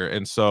easier.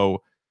 And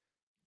so,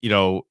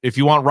 if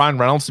you want Ryan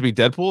Reynolds to be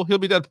Deadpool, he'll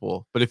be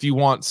Deadpool. But if you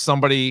want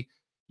somebody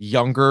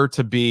younger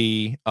to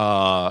be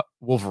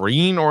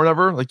Wolverine or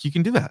whatever, like you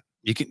can do that.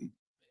 You can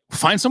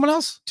find someone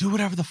else. Do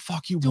whatever the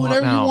fuck you want. Do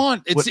whatever you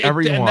want.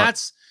 Whatever you want. And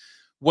that's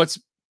what's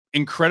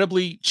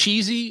incredibly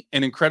cheesy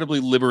and incredibly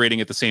liberating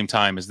at the same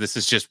time. Is this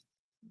is just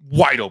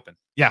wide open.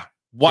 Yeah.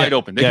 Wide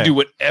open. They can do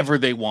whatever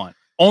they want,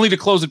 only to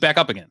close it back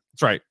up again.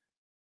 That's right.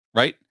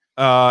 Right.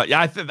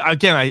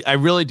 I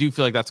really do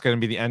feel like that's going to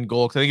be the end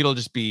goal, because I think it'll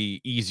just be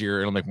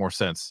easier. It'll make more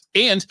sense.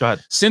 And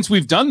since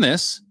we've done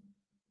this,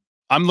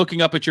 I'm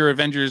looking up at your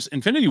Avengers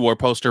Infinity War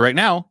poster right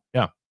now.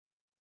 Yeah.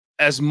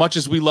 As much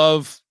as we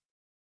love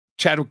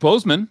Chadwick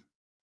Boseman,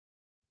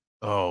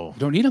 you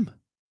don't need him.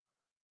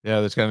 Yeah,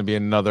 there's going to be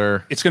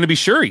another. It's going to be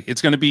Shuri.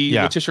 It's going to be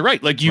Letitia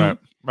Wright. Like you,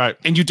 right?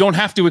 And you don't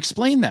have to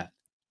explain that.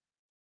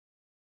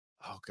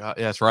 Oh God,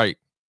 yeah, that's right.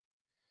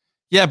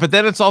 Yeah, but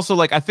then it's also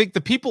like, I think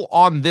the people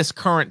on this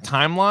current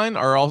timeline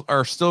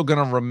are still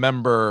going to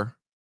remember,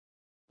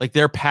 like,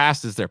 their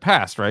past is their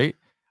past, right?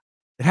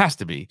 It has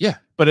to be. Yeah.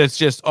 But it's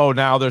just,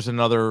 now there's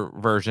another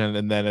version,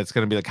 and then it's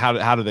going to be like,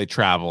 how do they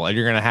travel? And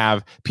you're going to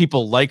have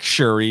people like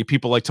Shuri,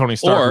 people like Tony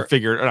Stark,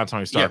 or not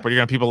Tony Stark, but you're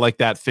going to have people like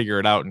that figure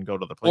it out and go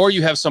to the place. Or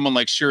you have someone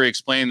like Shuri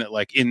explain that,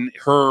 like, in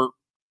her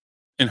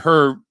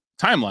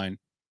timeline,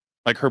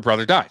 like, her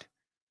brother died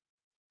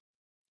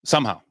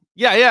somehow.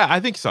 Yeah, I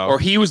think so. Or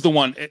he was the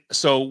one.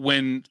 So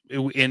when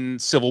in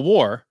Civil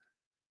War,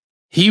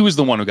 he was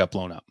the one who got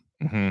blown up,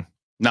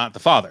 not the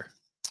father.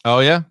 Oh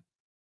yeah,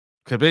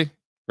 could be.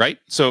 Right.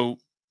 So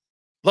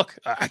look,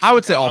 I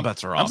would say all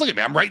bets are off. I'm looking at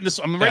me. I'm writing this.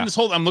 I'm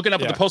looking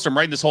up at the poster. I'm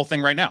writing this whole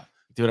thing right now.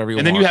 Do whatever you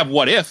want. And then you have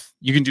what if.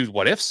 You can do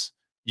what ifs.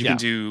 You can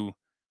do.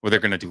 Well, they're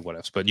going to do what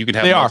ifs, but you can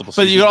have multiple.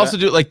 But you can also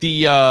do like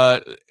the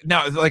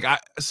now, like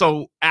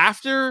so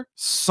after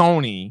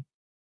Sony,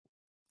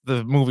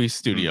 the movie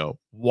studio,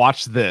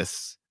 watch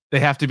this.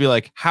 They have to be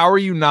like, how are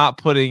you not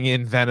putting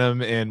in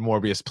Venom and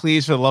Morbius?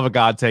 Please, for the love of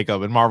God, take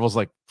them. And Marvel's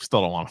like,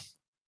 still don't want them.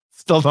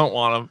 Still don't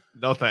want them.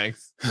 No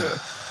thanks.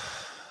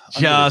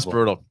 Just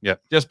brutal.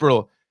 Yep. Just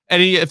brutal.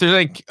 If there's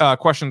any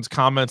questions,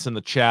 comments in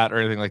the chat or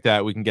anything like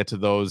that, we can get to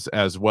those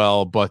as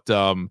well. But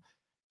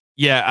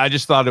yeah, I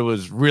just thought it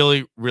was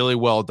really, really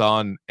well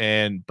done.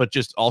 But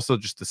just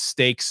the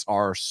stakes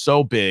are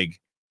so big.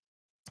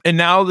 And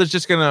now there's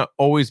just going to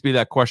always be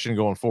that question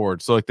going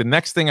forward. So like the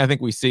next thing I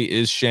think we see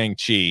is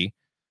Shang-Chi.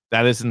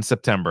 That is in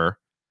September.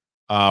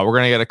 We're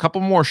going to get a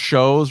couple more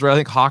shows, right? I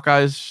think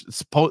Hawkeye's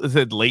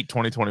supposed late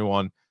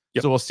 2021.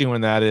 Yep. So we'll see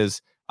when that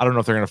is. I don't know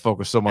if they're going to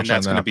focus so much on that.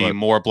 That's going to be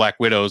more Black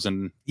Widows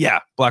and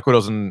Black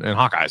Widows and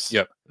Hawkeyes.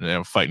 Yep,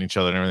 fighting each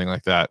other and everything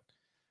like that.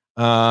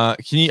 I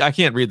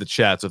can't read the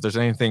chat, so if there's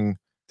anything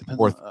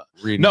worth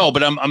reading. No,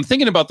 but I'm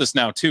thinking about this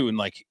now too, and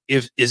like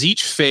is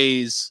each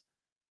phase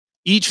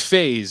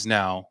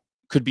now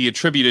could be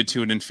attributed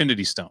to an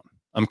Infinity Stone.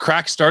 I'm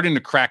starting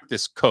to crack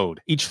this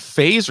code. Each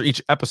phase or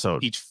each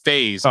episode? Each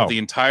phase of the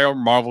entire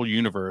Marvel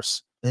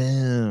universe.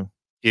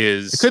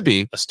 Is it could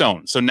be a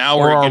stone. So now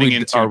we're getting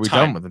into are we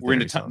time. done with we're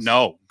into time?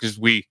 No, because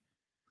we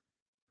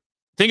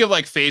think of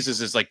like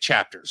phases as like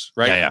chapters,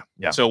 right?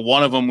 Yeah. So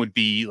one of them would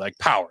be like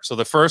power. So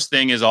the first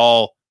thing is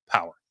all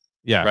power.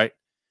 Yeah. Right.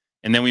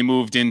 And then we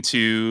moved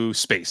into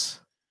space.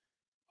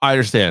 I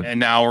understand. And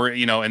now we're,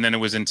 and then it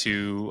was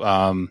into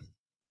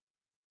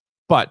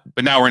but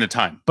now we're into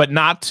time. But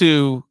not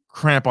to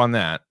cramp on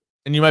that.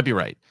 And you might be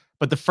right.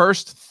 But the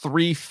first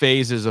 3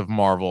 phases of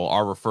Marvel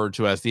are referred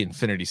to as the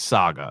Infinity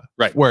Saga.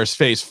 Right. Whereas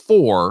phase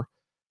 4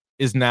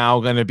 is now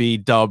going to be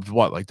dubbed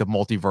like the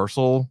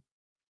multiversal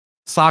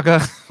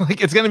saga?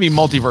 Like it's going to be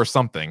multiverse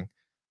something,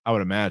 I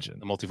would imagine.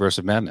 The multiverse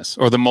of madness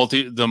or the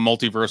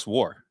multiverse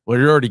war. Well,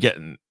 you're already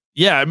getting.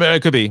 Yeah, I mean,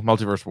 it could be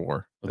multiverse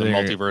war. Or the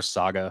multiverse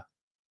saga.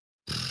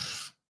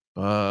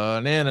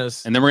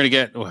 Bananas. And then we're going to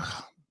get.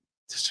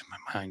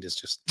 My mind is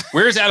just.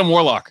 Where's Adam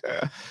Warlock?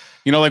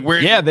 Like where?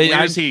 Yeah,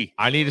 where is he?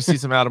 I need to see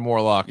some Adam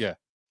Warlock. Yeah,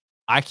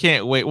 I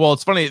can't wait. Well,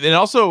 it's funny. It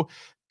also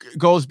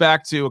goes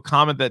back to a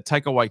comment that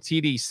Taika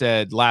Waititi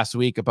said last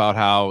week about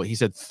how he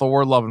said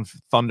Thor: Love and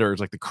Thunder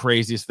is like the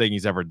craziest thing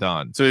he's ever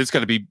done. So it's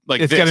going to be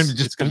like it's going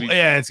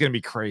to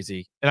be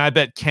crazy. And I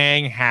bet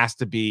Kang has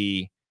to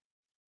be.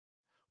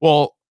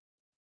 Well,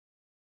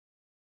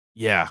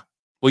 yeah.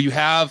 Well, you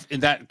have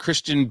in that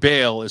Christian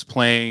Bale is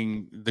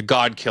playing the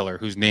God Killer,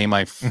 whose name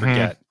I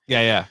forget. Mm-hmm.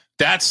 Yeah.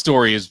 That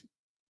story is.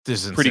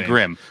 This is pretty insane.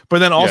 grim. But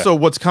then also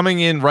what's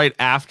coming in right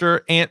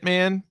after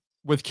Ant-Man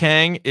with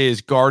Kang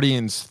is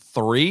Guardians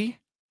 3.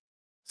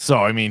 So,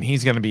 I mean,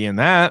 he's going to be in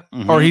that,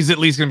 or he's at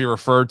least going to be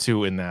referred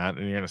to in that,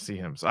 and you're going to see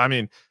him. So, I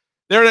mean,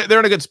 they're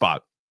in a good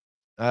spot.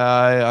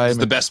 It's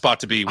the best spot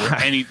to be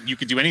where you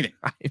could do anything.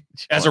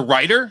 As a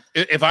writer,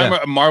 if I'm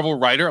a Marvel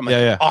writer, I'm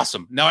like,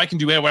 awesome. Now I can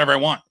do whatever I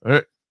want.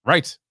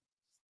 Right.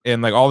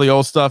 And like all the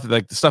old stuff,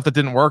 like the stuff that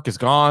didn't work is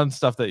gone.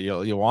 Stuff that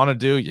you want to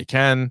do, you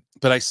can.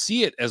 But I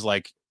see it as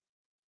like,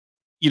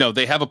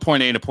 they have a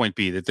point A and a point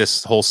B that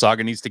this whole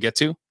saga needs to get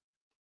to,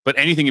 but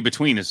anything in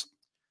between is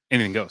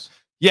anything goes.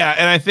 Yeah.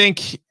 And I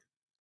think,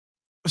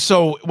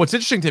 so what's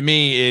interesting to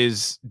me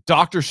is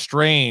Doctor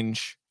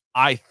Strange,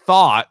 I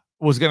thought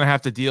was going to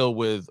have to deal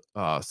with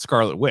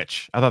Scarlet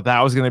Witch. I thought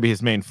that was going to be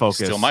his main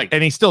focus. Still might.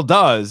 And he still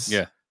does.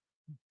 Yeah.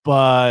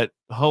 But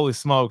holy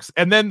smokes.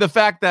 And then the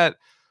fact that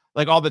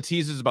like all the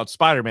teasers about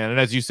Spider-Man, and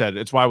as you said,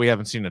 it's why we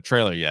haven't seen a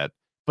trailer yet.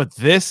 But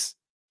this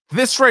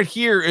right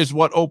here is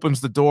what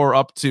opens the door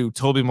up to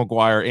Tobey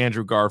Maguire,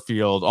 Andrew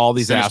Garfield, all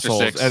these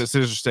assholes, and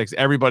Sinister Six,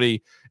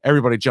 everybody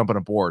jumping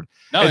aboard.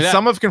 And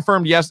some have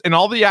confirmed yes, and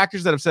all the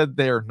actors that have said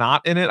they're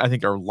not in it, I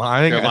think are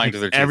lying. They're lying to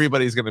their teeth.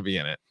 Everybody's going to be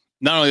in it.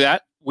 Not only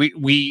that,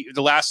 we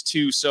the last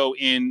two, so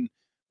in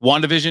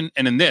WandaVision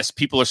and in this,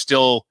 people are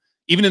still,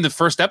 even in the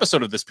first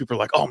episode of this, people are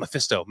like, oh,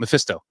 Mephisto.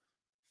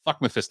 Fuck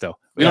Mephisto.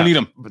 We don't need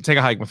him. Take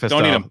a hike, Mephisto.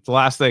 Don't need him. It's the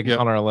last thing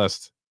on our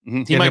list.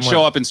 Mm-hmm. He might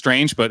show up in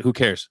Strange, but who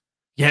cares?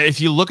 Yeah,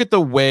 if you look at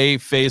the way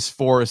Phase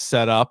 4 is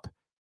set up,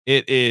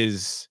 it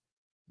is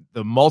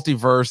the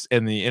multiverse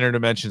and the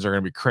interdimensions are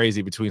going to be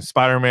crazy between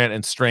Spider-Man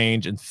and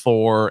Strange and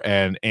Thor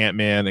and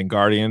Ant-Man and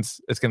Guardians.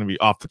 It's going to be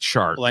off the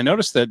chart. Well, I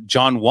noticed that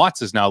John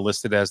Watts is now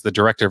listed as the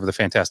director of the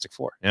Fantastic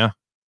Four. Yeah.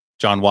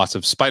 John Watts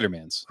of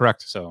Spider-Man's.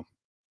 Correct. So,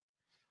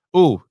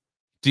 do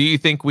you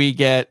think we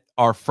get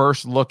our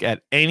first look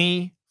at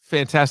any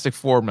Fantastic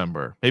Four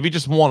member, maybe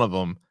just one of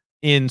them,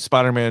 in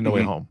Spider-Man No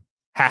Way Home?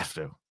 Have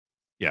to.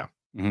 Yeah.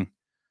 Mm-hmm.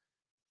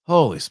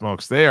 Holy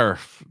smokes, they are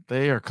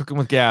cooking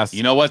with gas.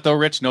 You know what though,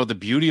 Rich? No, the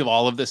beauty of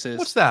all of this is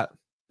what's that?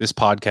 This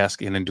podcast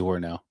can endure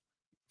now.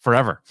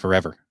 Forever.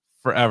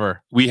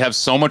 We have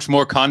so much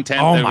more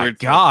content. Oh my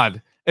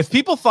God. If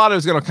people thought it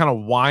was going to kind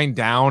of wind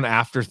down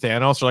after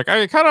Thanos, or like,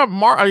 are you kind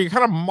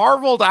of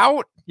marveled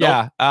out?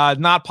 Yeah,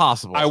 not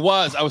possible. I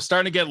was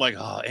starting to get like,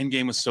 oh,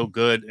 Endgame was so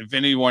good.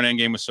 Infinity War and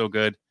Endgame was so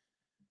good.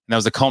 And that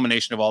was the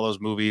culmination of all those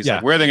movies. Yeah.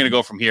 Like, where are they going to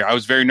go from here? I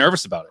was very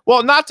nervous about it.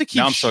 Well, not to keep.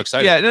 Now I'm so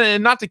excited. Yeah,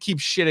 and not to keep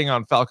shitting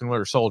on Falcon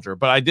Winter Soldier,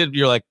 but I did.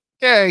 You're like,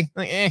 okay,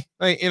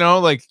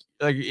 like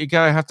you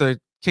gotta have to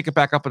kick it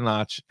back up a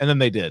notch, and then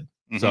they did.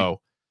 Mm-hmm. So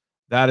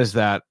that is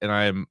that, and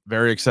I am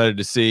very excited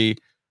to see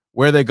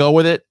where they go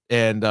with it,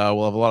 and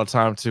we'll have a lot of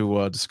time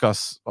to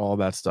discuss all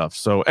that stuff.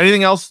 So,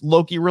 anything else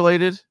Loki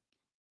related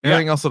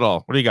Anything else at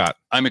all? What do you got?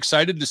 I'm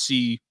excited to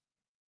see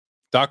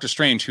Doctor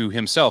Strange, who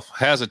himself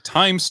has a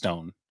time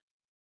stone.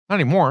 Not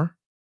anymore.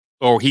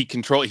 Or he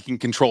can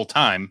control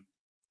time.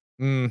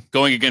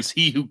 Going against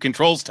he who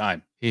controls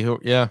time. He's going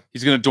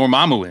to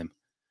Dormammu him.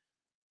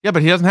 Yeah,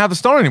 but he doesn't have the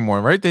stone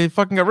anymore, right? They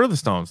fucking got rid of the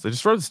stones. They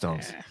destroyed the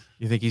stones. Yeah.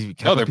 You think he's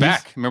no? They're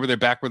back. Remember, they're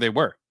back where they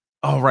were.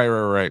 Oh,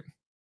 right.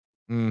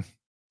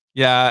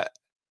 Yeah.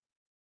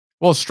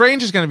 Well,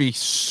 Strange is going to be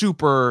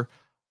super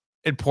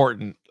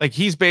important. Like,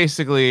 he's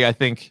basically, I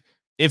think,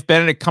 if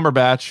Benedict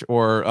Cumberbatch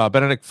or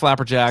Benedict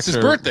Flapperjacks. It's his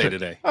birthday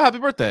today. Oh, happy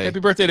birthday. Happy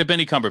birthday to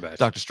Benny Cumberbatch.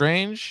 Doctor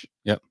Strange.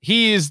 Yep.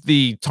 He is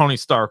the Tony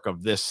Stark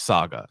of this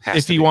saga.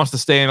 If he wants to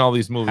stay in all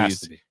these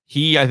movies,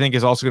 he, I think,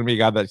 is also going to be a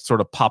guy that sort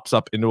of pops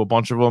up into a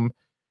bunch of them.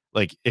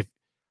 Like, if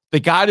the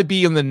guy to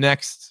be in the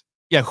next,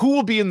 who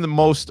will be in the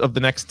most of the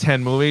next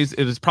 10 movies?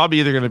 It is probably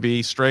either going to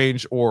be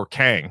Strange or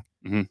Kang.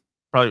 Mm-hmm.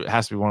 Probably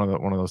has to be one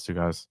of those two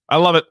guys. I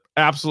love it.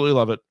 Absolutely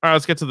love it. All right,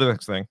 let's get to the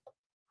next thing.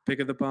 Pick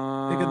of the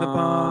bomb. Pick of the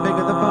bomb. Pick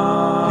of the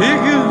bomb.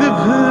 Pick of the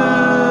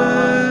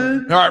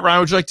bomb. All right, Ryan,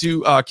 would you like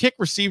to kick,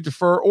 receive,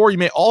 defer, or you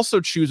may also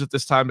choose at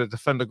this time to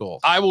defend a goal?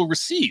 I will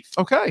receive.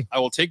 Okay. I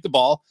will take the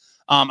ball.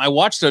 I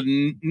watched a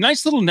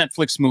nice little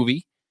Netflix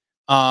movie.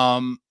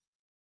 A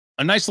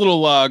nice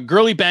little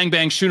girly bang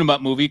bang shoot 'em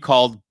up movie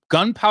called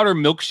Gunpowder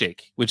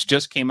Milkshake, which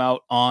just came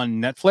out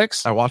on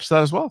Netflix. I watched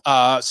that as well.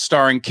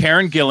 Starring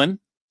Karen Gillan.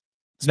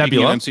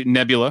 Nebula.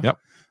 Nebula. Yep.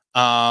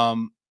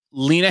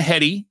 Lena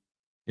Headey.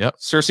 Yep.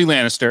 Cersei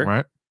Lannister.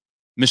 Right.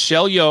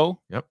 Michelle Yeoh.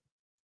 Yep.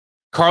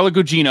 Carla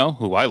Gugino,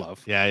 who I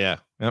love. Yeah.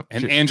 Yep.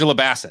 And Angela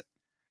Bassett.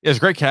 Yeah, it's a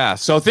great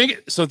cast. So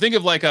think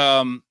of like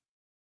a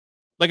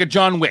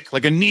John Wick,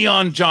 like a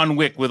neon John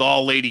Wick with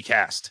all lady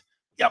cast.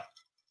 Yep.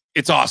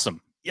 It's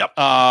awesome. Yep.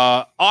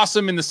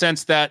 Awesome in the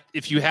sense that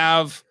if you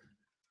have,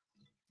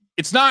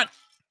 it's not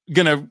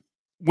gonna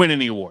win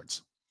any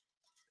awards.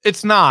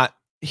 It's not.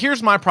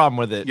 Here's my problem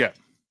with it. Yeah.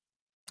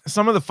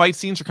 Some of the fight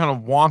scenes are kind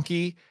of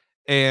wonky,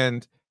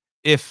 and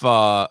if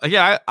I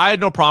had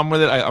no problem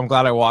with it. I'm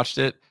glad I watched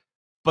it.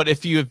 But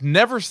if you have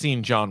never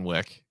seen John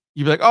Wick,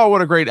 you'd be like, oh,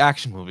 what a great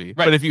action movie.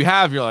 Right. But if you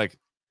have, you're like,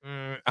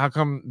 how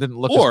come it didn't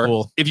look as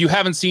cool? If you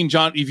haven't seen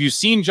if you've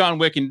seen John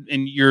Wick and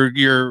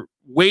you're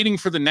waiting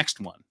for the next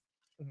one,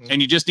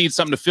 and you just need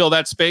something to fill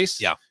that space,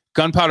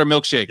 Gunpowder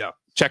Milkshake. Yeah.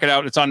 Check it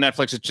out. It's on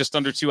Netflix. It's just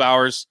under 2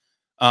 hours.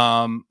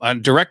 A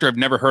director I've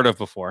never heard of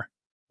before.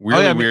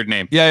 Really weird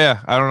name.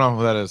 Yeah. I don't know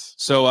who that is.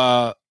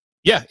 So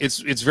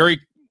it's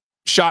very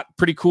shot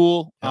pretty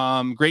cool.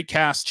 Great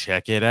cast.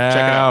 Check it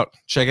out.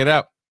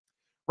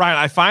 Ryan,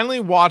 I finally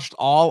watched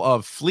all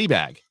of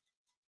Fleabag.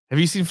 Have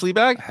you seen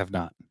Fleabag? I have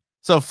not.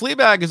 So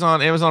Fleabag is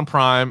on Amazon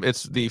Prime.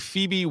 It's the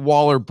Phoebe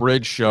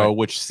Waller-Bridge show,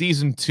 which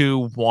season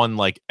 2 won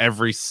like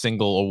every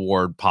single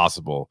award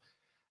possible.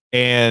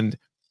 And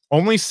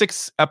only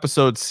 6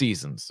 episode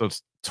seasons. So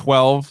it's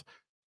 12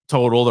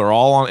 total. They're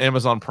all on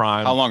Amazon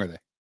Prime. How long are they?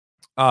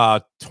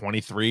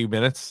 23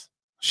 minutes.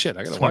 Shit,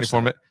 I got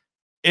 24 minutes.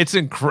 It's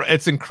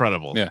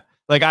incredible. Yeah.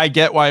 Like, I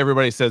get why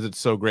everybody says it's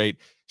so great.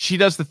 She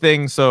does the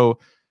thing. So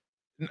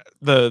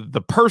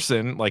the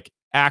person like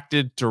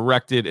acted,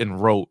 directed,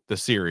 and wrote the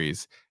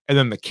series. And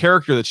then the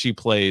character that she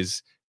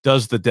plays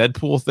does the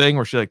Deadpool thing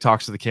where she like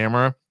talks to the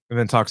camera and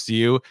then talks to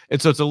you.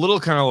 And so it's a little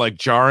kind of like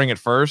jarring at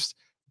first,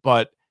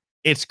 but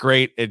it's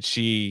great. And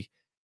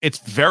it's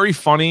very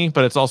funny,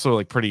 but it's also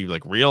like pretty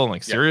like real and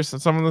like serious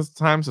at some of the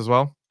times as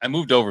well. I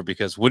moved over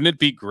because wouldn't it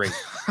be great?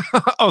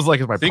 I was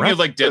like, is my thinking breath? of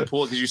like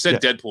Deadpool, because you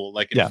said Deadpool,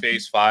 like in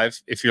phase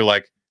 5, if you're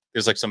like,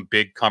 there's like some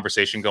big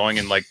conversation going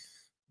in like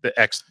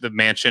the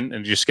mansion,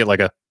 and you just get like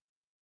a.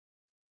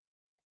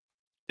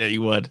 Yeah,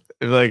 you would.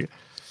 It'd be like,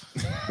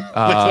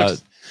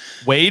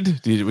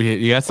 Wade,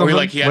 you got something?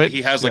 Like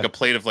he has like a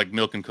plate of like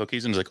milk and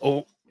cookies, and he's like,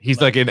 oh,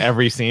 he's like in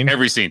every scene.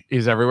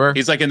 He's everywhere.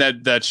 He's like in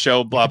that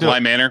show Bly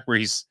Manor where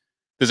there's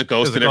a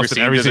ghost in every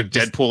scene. There's a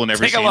Deadpool in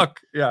every scene. Take a look.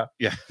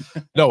 Yeah.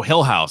 No,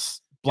 Hill House.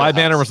 Bly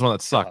Manor was the one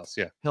that sucked.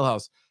 Hill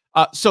House.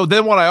 So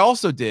then what I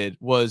also did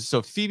was,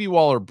 Phoebe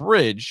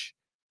Waller-Bridge,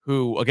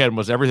 who again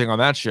was everything on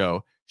that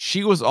show,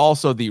 she was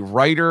also the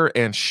writer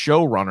and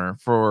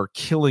showrunner for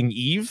Killing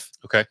Eve.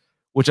 Okay.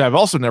 Which I've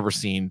also never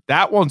seen.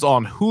 That one's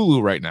on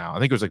Hulu right now. I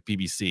think it was like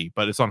BBC,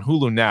 but it's on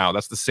Hulu now.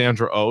 That's the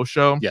Sandra Oh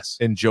show. Yes.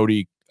 And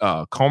Jodie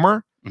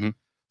Comer. Mm-hmm.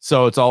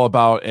 So it's all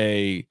about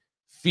a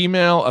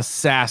female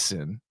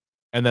assassin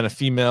and then a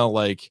female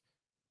like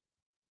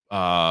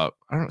I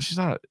don't know, she's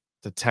not a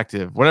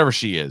detective, whatever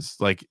she is.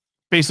 Like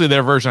basically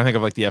their version, I think,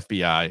 of like the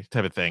FBI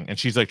type of thing. And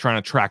she's like trying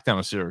to track down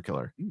a serial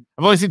killer.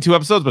 I've only seen 2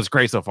 episodes, but it's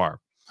great so far.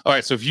 All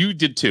right. So if you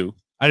did 2.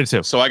 I did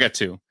 2. So I got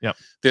 2. Yep.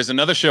 There's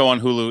another show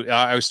on Hulu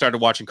I started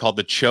watching called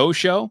The Cho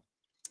Show.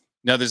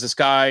 Now there's this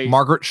guy.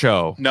 Margaret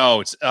Cho. No,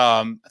 it's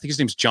I think his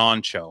name's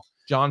John Cho.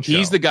 John Cho.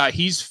 He's the guy.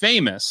 He's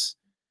famous.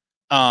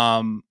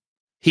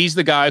 He's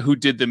the guy who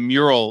did the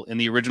mural in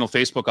the original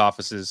Facebook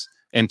offices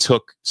and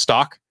took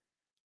stock.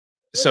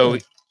 So,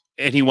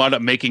 and he wound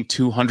up making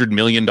 $200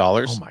 million.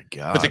 Oh my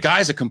God. But the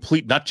guy's a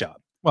complete nut job.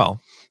 Well,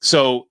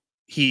 so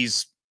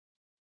he's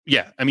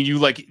Yeah, I mean, you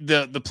like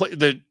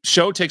the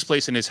show takes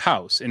place in his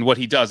house, and what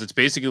he does, it's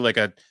basically like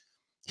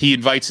he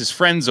invites his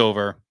friends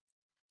over,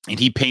 and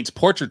he paints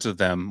portraits of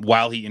them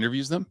while he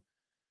interviews them.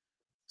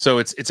 So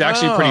it's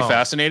actually pretty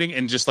fascinating,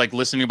 and just like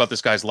listening about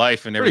this guy's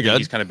life and everything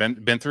he's kind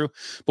of been through.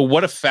 But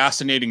what a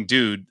fascinating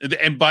dude!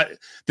 But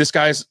this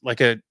guy's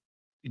like a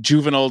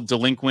juvenile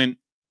delinquent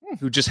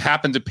who just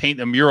happened to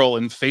paint a mural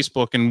in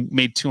Facebook and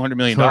made $200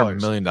 million.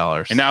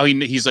 And now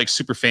he's like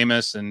super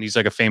famous, and he's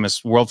like a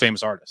world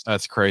famous artist.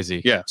 That's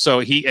crazy. Yeah.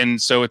 So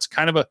it's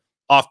kind of a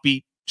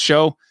offbeat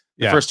show.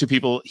 The first two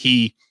people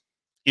he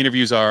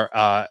interviews are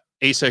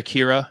Asa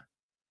Akira,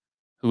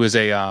 who is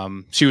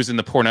she was in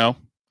the Porno.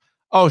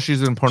 Oh,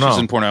 she's in Porno. She's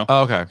in Porno.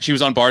 Oh, okay. She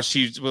was on Bars.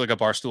 She's like a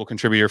Barstool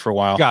contributor for a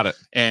while. Got it.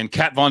 And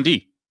Kat Von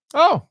D.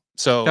 Oh.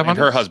 So and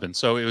her husband.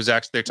 So it was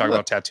actually they're talking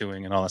about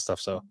tattooing and all that stuff.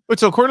 So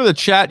so according to the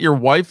chat, your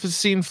wife has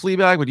seen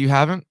Fleabag, but you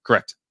haven't?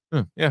 Correct.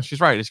 Yeah,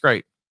 she's right. It's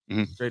great.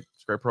 Mm-hmm. It's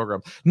a great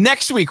program.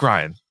 Next week,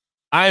 Ryan,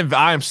 I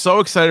am so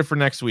excited for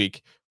next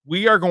week.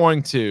 We are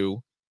going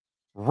to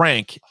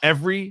rank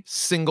every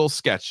single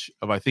sketch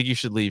of I Think You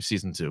Should Leave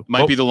season 2.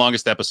 Might be the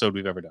longest episode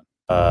we've ever done.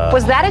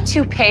 Was that a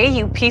toupee,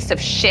 you piece of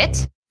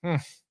shit?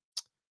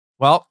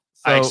 Well,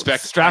 so I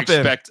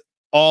expect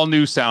all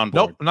new soundboard.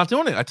 Nope, I'm not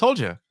doing it. I told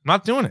you, I'm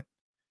not doing it.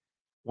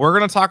 We're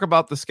gonna talk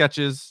about the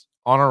sketches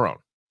on our own.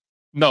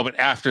 No, but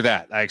after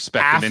that, I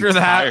expect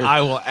that I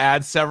will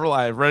add several.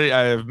 I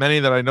have many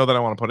that I know that I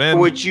want to put in.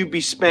 Would you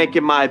be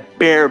spanking my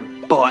bare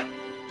butt,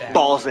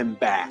 balls and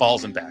back?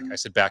 Balls and back. I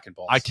said back and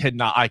balls. I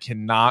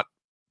cannot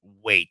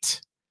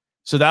wait.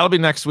 So that'll be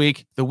next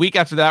week. The week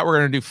after that, we're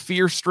gonna do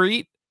Fear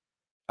Street.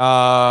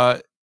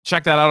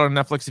 Check that out on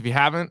Netflix if you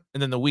haven't.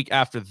 And then the week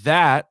after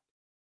that,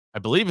 I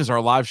believe, is our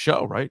live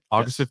show, right?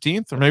 August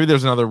 15th, or maybe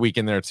there's another week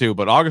in there too.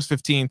 But August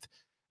 15th.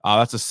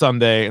 That's a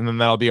Sunday, and then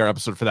that'll be our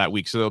episode for that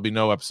week. So there'll be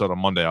no episode on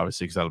Monday,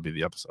 obviously, because that'll be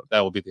the episode.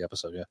 That will be the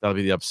episode, yeah. That'll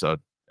be the episode.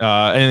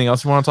 Anything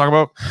else you want to talk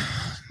about?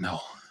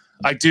 No.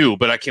 I do,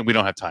 but I can't. We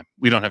don't have time.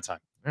 We don't have time.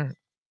 All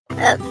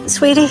right.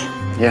 Sweetie.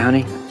 Yeah,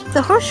 honey?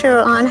 The horse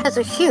you're on has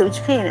a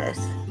huge penis.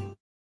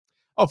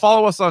 Oh,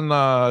 follow us on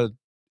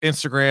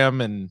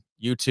Instagram and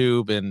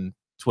YouTube and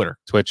Twitter.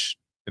 Twitch.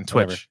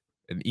 Whatever.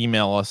 And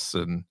email us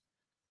and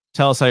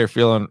tell us how you're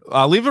feeling.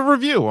 Leave a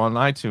review on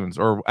iTunes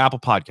or Apple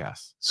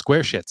Podcasts.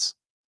 Square shits.